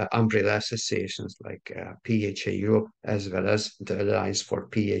main umbrella associations like PHA Europe, as well as the Alliance for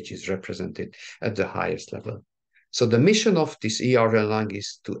PH is represented at the highest level. So the mission of this ERN lung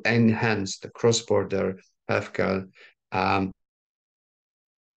is to enhance the cross-border healthcare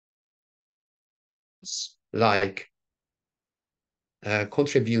like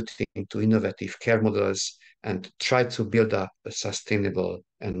contributing to innovative care models and try to build up a sustainable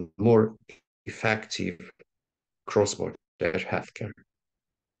and more effective cross-border healthcare.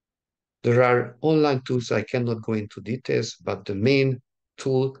 There are online tools, I cannot go into details, but the main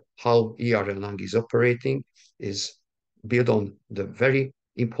tool, how ERN lung is operating, is built on the very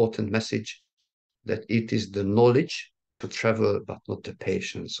important message that it is the knowledge to travel, but not the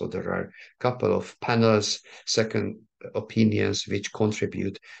patient. So there are a couple of panels, second opinions, which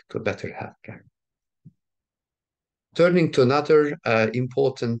contribute to better healthcare. Turning to another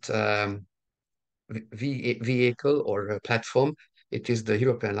important vehicle or platform, it is the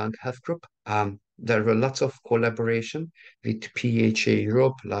European Lung Health Group. There were lots of collaboration with PHA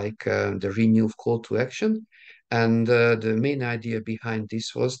Europe, like the renewed call to action. And the main idea behind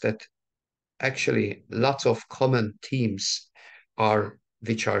this was that actually lots of common themes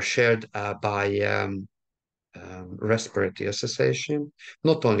which are shared by respiratory association,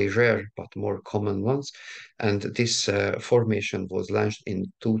 not only rare but more common ones. And this formation was launched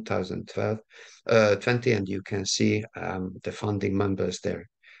in 2020, and you can see the founding members there.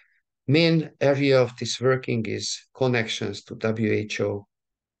 Main area of this working is connections to WHO,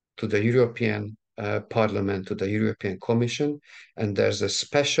 to the European Parliament, to the European Commission, and there's a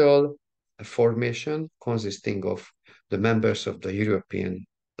special formation consisting of the members of the European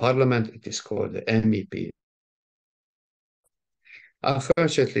Parliament. It is called the MEP.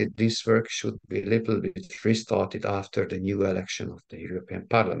 Unfortunately, this work should be a little bit restarted after the new election of the European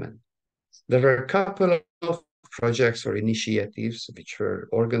Parliament. There were a couple of projects or initiatives which were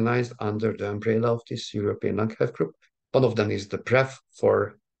organized under the umbrella of this European Lung Health Group. One of them is the Prof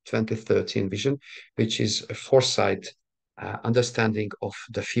for 2013 vision, which is a foresight understanding of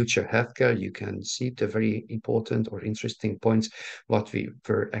the future healthcare. You can see the very important or interesting points, what we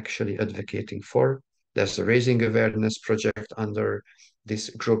were actually advocating for. There's a raising awareness project under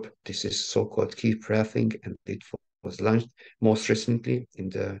this group. This is so-called Keep Breathing, and it was launched most recently in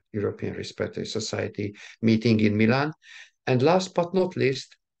the European Respiratory Society meeting in Milan. And last but not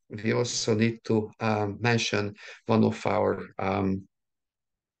least, we also need to mention one of our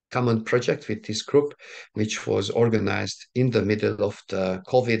common project with this group, which was organized in the middle of the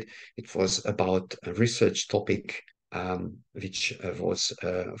COVID. It was about a research topic which was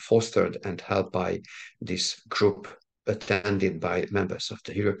fostered and held by this group, attended by members of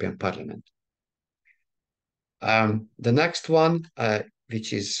the European Parliament. The next one,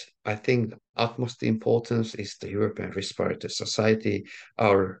 which is, I think, utmost importance, is the European Respiratory Society,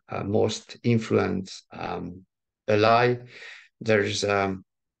 our most influent ally. There's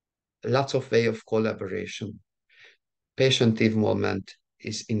lots of way of collaboration. Patient involvement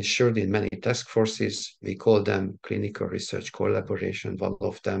is ensured in many task forces. We call them clinical research collaboration, one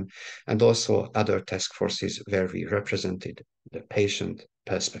of them, and also other task forces where we represented the patient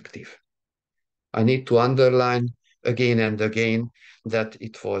perspective. I need to underline again and again that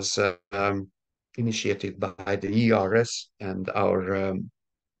it was initiated by the ERS and our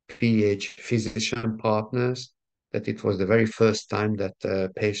PH physician partners, that it was the very first time that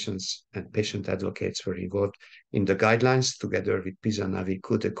patients and patient advocates were involved in the guidelines. Together with Pisana, we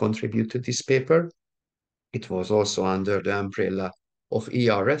could contribute to this paper. It was also under the umbrella of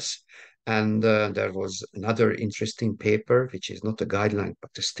ERS. And there was another interesting paper, which is not a guideline,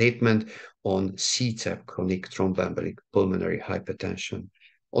 but a statement on CTEP, chronic thromboembolic pulmonary hypertension.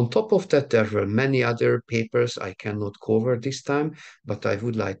 On top of that, there were many other papers I cannot cover this time, but I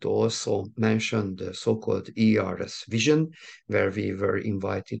would like to also mention the so-called ERS vision, where we were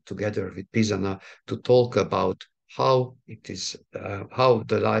invited together with Pisana to talk about how it is, how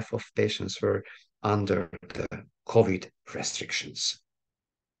the life of patients were under the COVID restrictions.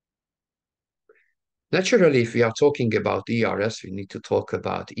 Naturally, if we are talking about ERS, we need to talk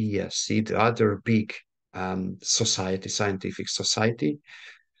about ESC, the other big society, scientific society.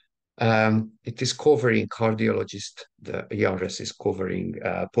 It is covering cardiologists. The ERS is covering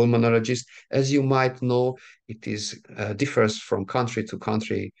pulmonologists. As you might know, it is differs from country to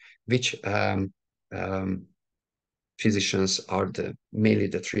country, which physicians are mainly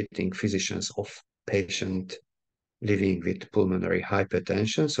the treating physicians of patient living with pulmonary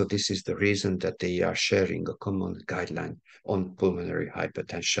hypertension. So this is the reason that they are sharing a common guideline on pulmonary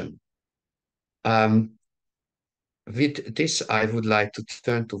hypertension. With this, I would like to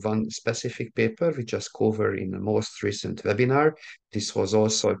turn to one specific paper we just covered in the most recent webinar. This was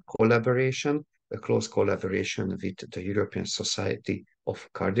also a collaboration, a close collaboration with the European Society of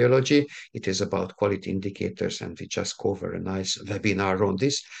Cardiology. It is about quality indicators, and we just covered a nice webinar on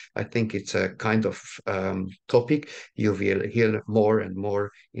this. I think it's a kind of topic you will hear more and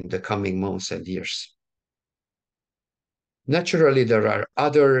more in the coming months and years. Naturally, there are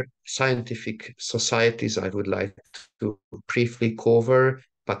other scientific societies I would like to briefly cover,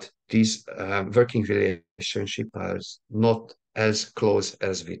 but these working relationship is not as close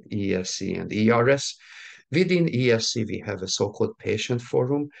as with ESC and ERS. Within ESC, we have a so-called patient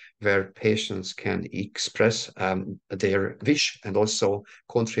forum where patients can express their wish and also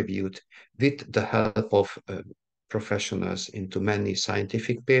contribute with the help of professionals into many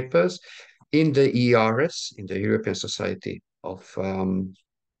scientific papers. In the ERS, in the European Society of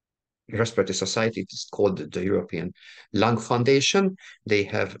Respiratory Society, it is called the European Lung Foundation. They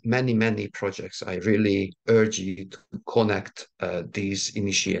have many, many projects. I really urge you to connect these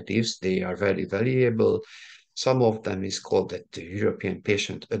initiatives. They are very valuable. Some of them is called the European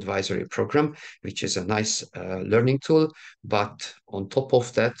Patient Advisory Program, which is a nice learning tool. But on top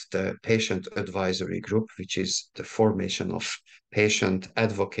of that, the Patient Advisory Group, which is the formation of patient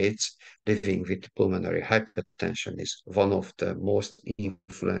advocates living with pulmonary hypertension, is one of the most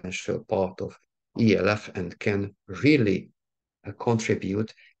influential part of ELF and can really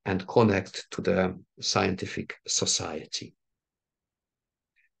contribute and connect to the scientific society.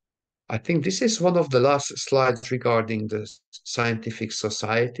 I think this is one of the last slides regarding the scientific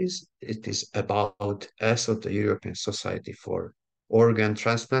societies. It is about ESO, the European Society for Organ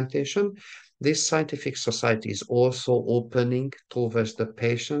Transplantation. This scientific society is also opening towards the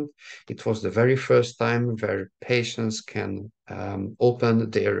patient. It was the very first time where patients can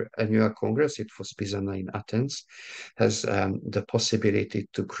open their annual congress. It was Pisana in Athens, has the possibility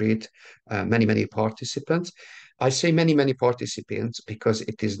to create many, many participants. I say many, many participants because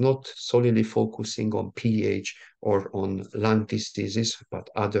it is not solely focusing on PH or on lung diseases, but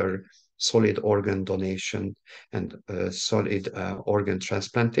other solid organ donation and solid organ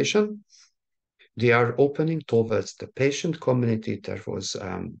transplantation. They are opening towards the patient community. There was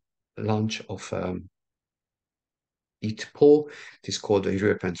launch of ITPO. It is called the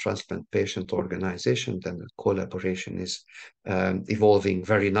European Transplant Patient Organization. Then the collaboration is evolving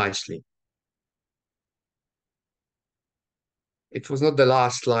very nicely. It was not the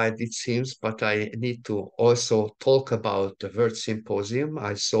last slide, it seems, but I need to also talk about the World Symposium.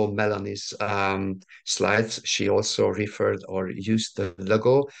 I saw Melanie's slides. She also referred or used the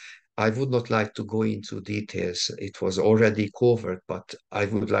logo. I would not like to go into details. It was already covered, but I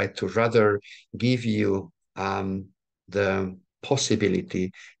would like to rather give you the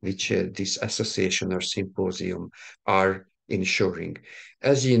possibility which this association or symposium are ensuring.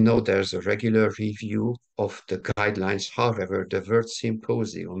 As you know, there's a regular review of the guidelines. However, the World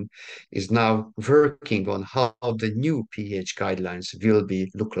Symposium is now working on how the new PH guidelines will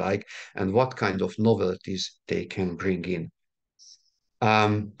look like and what kind of novelties they can bring in.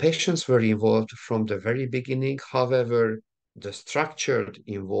 Patients were involved from the very beginning. However, the structured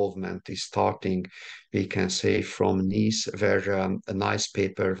involvement is starting, we can say, from Nice, where a nice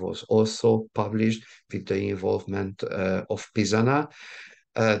paper was also published with the involvement of Pisana.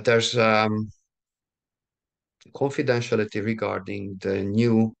 There's confidentiality regarding the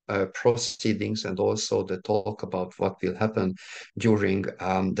new proceedings and also the talk about what will happen during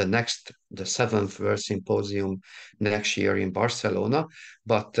the seventh World Symposium next year in Barcelona.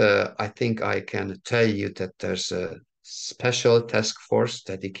 But I think I can tell you that there's a special task force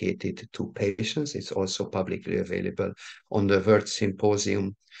dedicated to patients. It's also publicly available on the World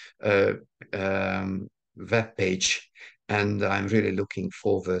Symposium web page. And I'm really looking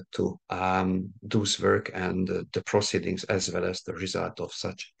forward to those work and the proceedings as well as the result of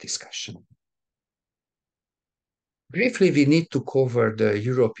such discussion. Briefly, we need to cover the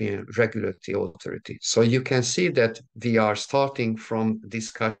European Regulatory Authority. So you can see that we are starting from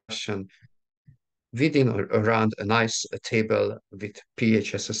discussion within or around a nice table with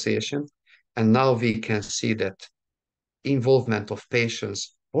PH Association. And now we can see that involvement of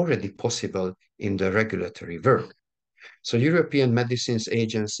patients already possible in the regulatory work. So European Medicines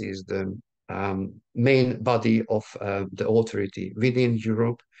Agency is the main body of the authority within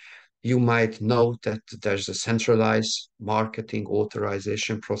Europe. You might know that there's a centralized marketing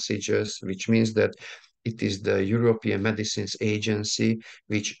authorization procedures, which means that it is the European Medicines Agency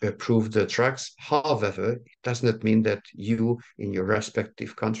which approves the drugs. However, it does not mean that you, in your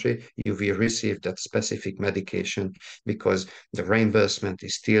respective country, you will receive that specific medication because the reimbursement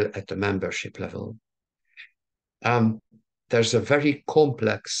is still at the membership level. There's a very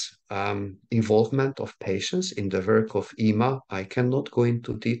complex involvement of patients in the work of EMA. I cannot go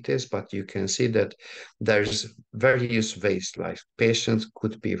into details, but you can see that there's various ways like patients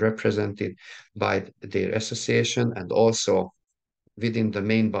could be represented by their association and also within the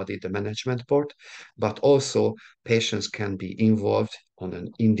main body, the management board, but also patients can be involved on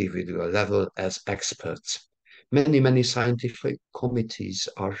an individual level as experts. Many scientific committees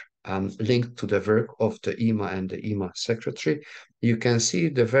are linked to the work of the EMA and the EMA secretary. You can see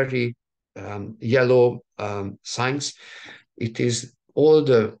the very yellow signs. It is all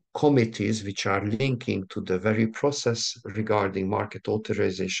the committees which are linking to the very process regarding market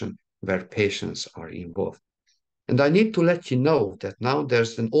authorization where patients are involved. And I need to let you know that now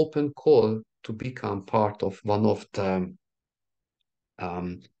there's an open call to become part of one of the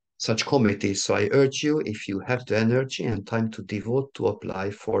such committees. So I urge you, if you have the energy and time to devote to apply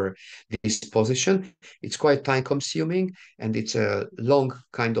for this position. It's quite time consuming and it's a long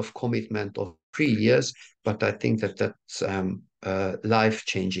kind of commitment of 3 years, but I think that that's a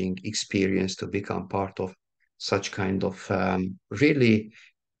life-changing experience to become part of such kind of really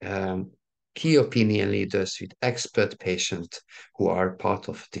key opinion leaders with expert patients who are part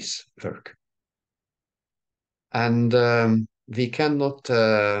of this work. And we cannot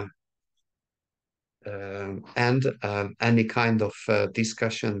end any kind of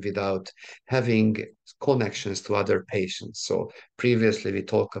discussion without having connections to other patients. So previously we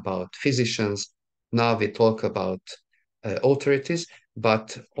talked about physicians, now we talk about authorities,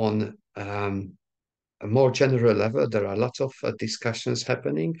 but on a more general level, there are lots of discussions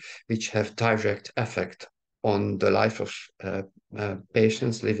happening which have direct effect on the life of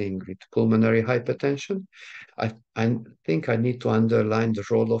patients living with pulmonary hypertension. I think I need to underline the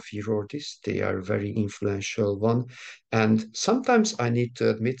role of urologists. They are a very influential one. And sometimes I need to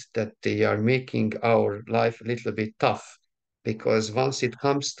admit that they are making our life a little bit tough because once it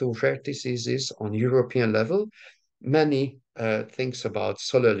comes to rare diseases on European level, many things about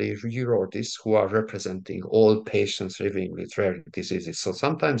solely urologists who are representing all patients living with rare diseases. So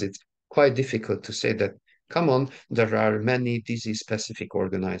sometimes it's quite difficult to say that, come on, there are many disease-specific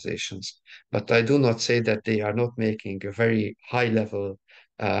organizations, but I do not say that they are not making a very high-level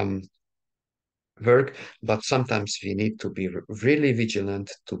work, but sometimes we need to be really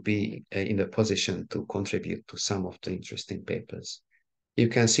vigilant to be in a position to contribute to some of the interesting papers. You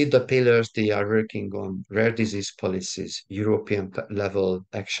can see the pillars they are working on: rare disease policies, European level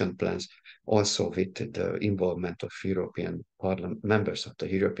action plans, also with the involvement of European Parliament members of the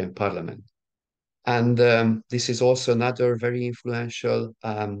European Parliament. And this is also another very influential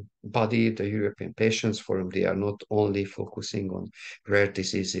body, the European Patients Forum. They are not only focusing on rare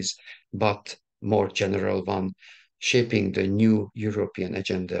diseases, but more general one, shaping the new European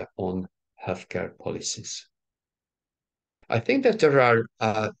agenda on healthcare policies. I think that there are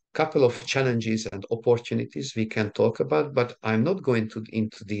a couple of challenges and opportunities we can talk about, but I'm not going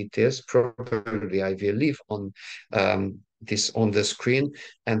into details. Probably I will leave on this on the screen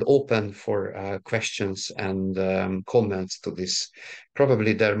and open for questions and comments to this.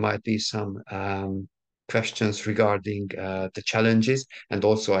 Probably there might be some questions regarding the challenges, and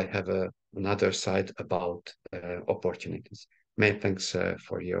also I have another side about opportunities. Many thanks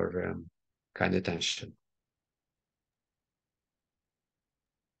for your kind attention.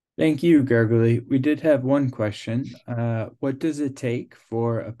 Thank you, Gergely. We did have one question. What does it take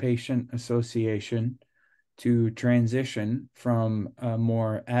for a patient association to transition from a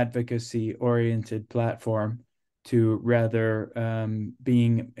more advocacy-oriented platform to rather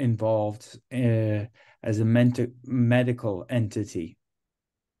being involved as a medical entity?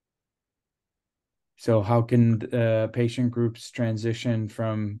 So how can patient groups transition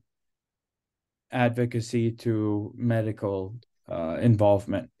from advocacy to medical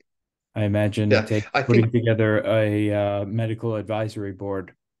involvement? I imagine it takes putting together a medical advisory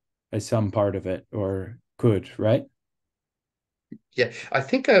board as some part of it, or could, right? Yeah, I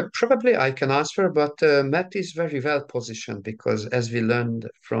think probably I can answer, but Matt is very well positioned because as we learned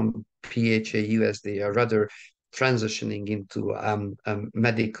from PHA they are rather transitioning into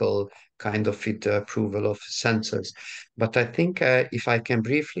medical kind of with the approval of sensors. But I think if I can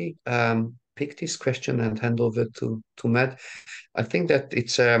briefly pick this question and hand over to Matt, I think that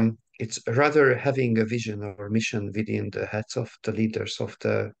it's rather having a vision or mission within the heads of the leaders of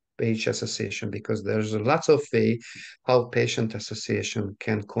the PHA association, because there's lots of way how patient association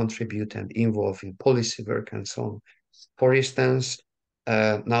can contribute and involve in policy work and so on. For instance,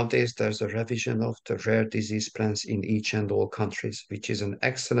 nowadays there's a revision of the rare disease plans in each and all countries, which is an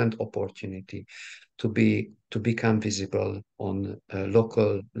excellent opportunity to become visible on a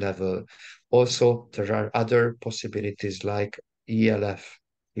local level. Also, there are other possibilities like ELF,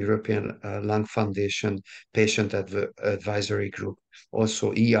 European Lung Foundation, Patient Advisory Group,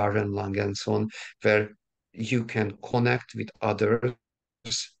 also ER and Lung and so on, where you can connect with others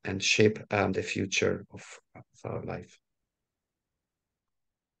and shape the future of our life.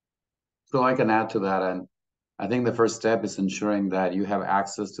 So I can add to that, and I think the first step is ensuring that you have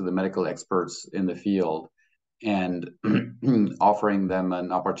access to the medical experts in the field and offering them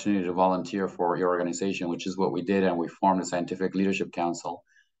an opportunity to volunteer for your organization, which is what we did, and we formed a scientific leadership council.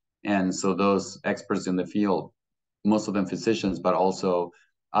 And so those experts in the field, most of them physicians, but also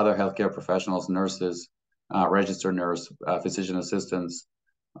other healthcare professionals, nurses, registered nurse, physician assistants,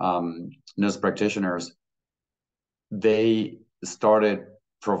 nurse practitioners, they started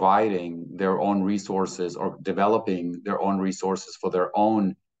providing their own resources or developing their own resources for their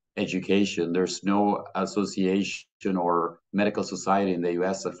own education. There's no association or medical society in the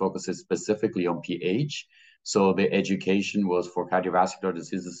US that focuses specifically on PH. So the education was for cardiovascular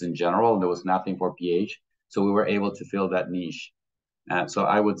diseases in general, and there was nothing for PH. So we were able to fill that niche. So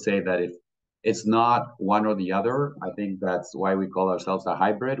I would say that if it's not one or the other, I think that's why we call ourselves a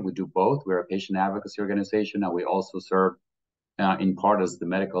hybrid. We do both. We're a patient advocacy organization, and we also serve in part as the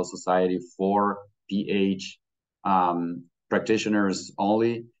medical society for PH practitioners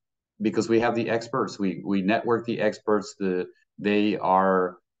only, because we have the experts. We network the experts. They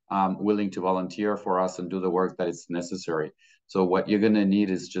are willing to volunteer for us and do the work that is necessary. So what you're going to need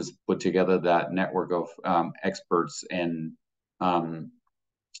is just put together that network of experts, and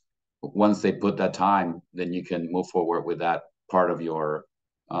once they put that time, then you can move forward with that part of your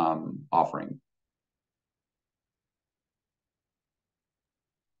offering.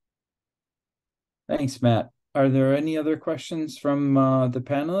 Thanks, Matt. Are there any other questions from the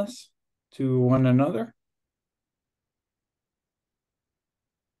panelists to one another?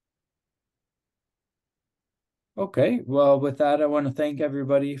 Okay, well, with that, I want to thank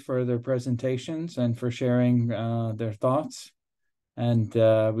everybody for their presentations and for sharing their thoughts. And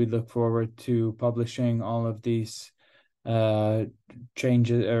we look forward to publishing all of these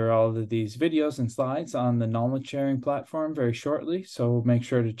changes, or all of these videos and slides on the knowledge sharing platform very shortly. So make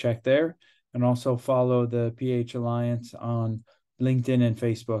sure to check there, and also follow the PH Alliance on LinkedIn and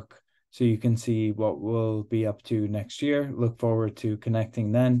Facebook so you can see what we'll be up to next year. Look forward to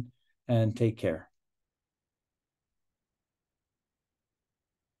connecting then, and take care.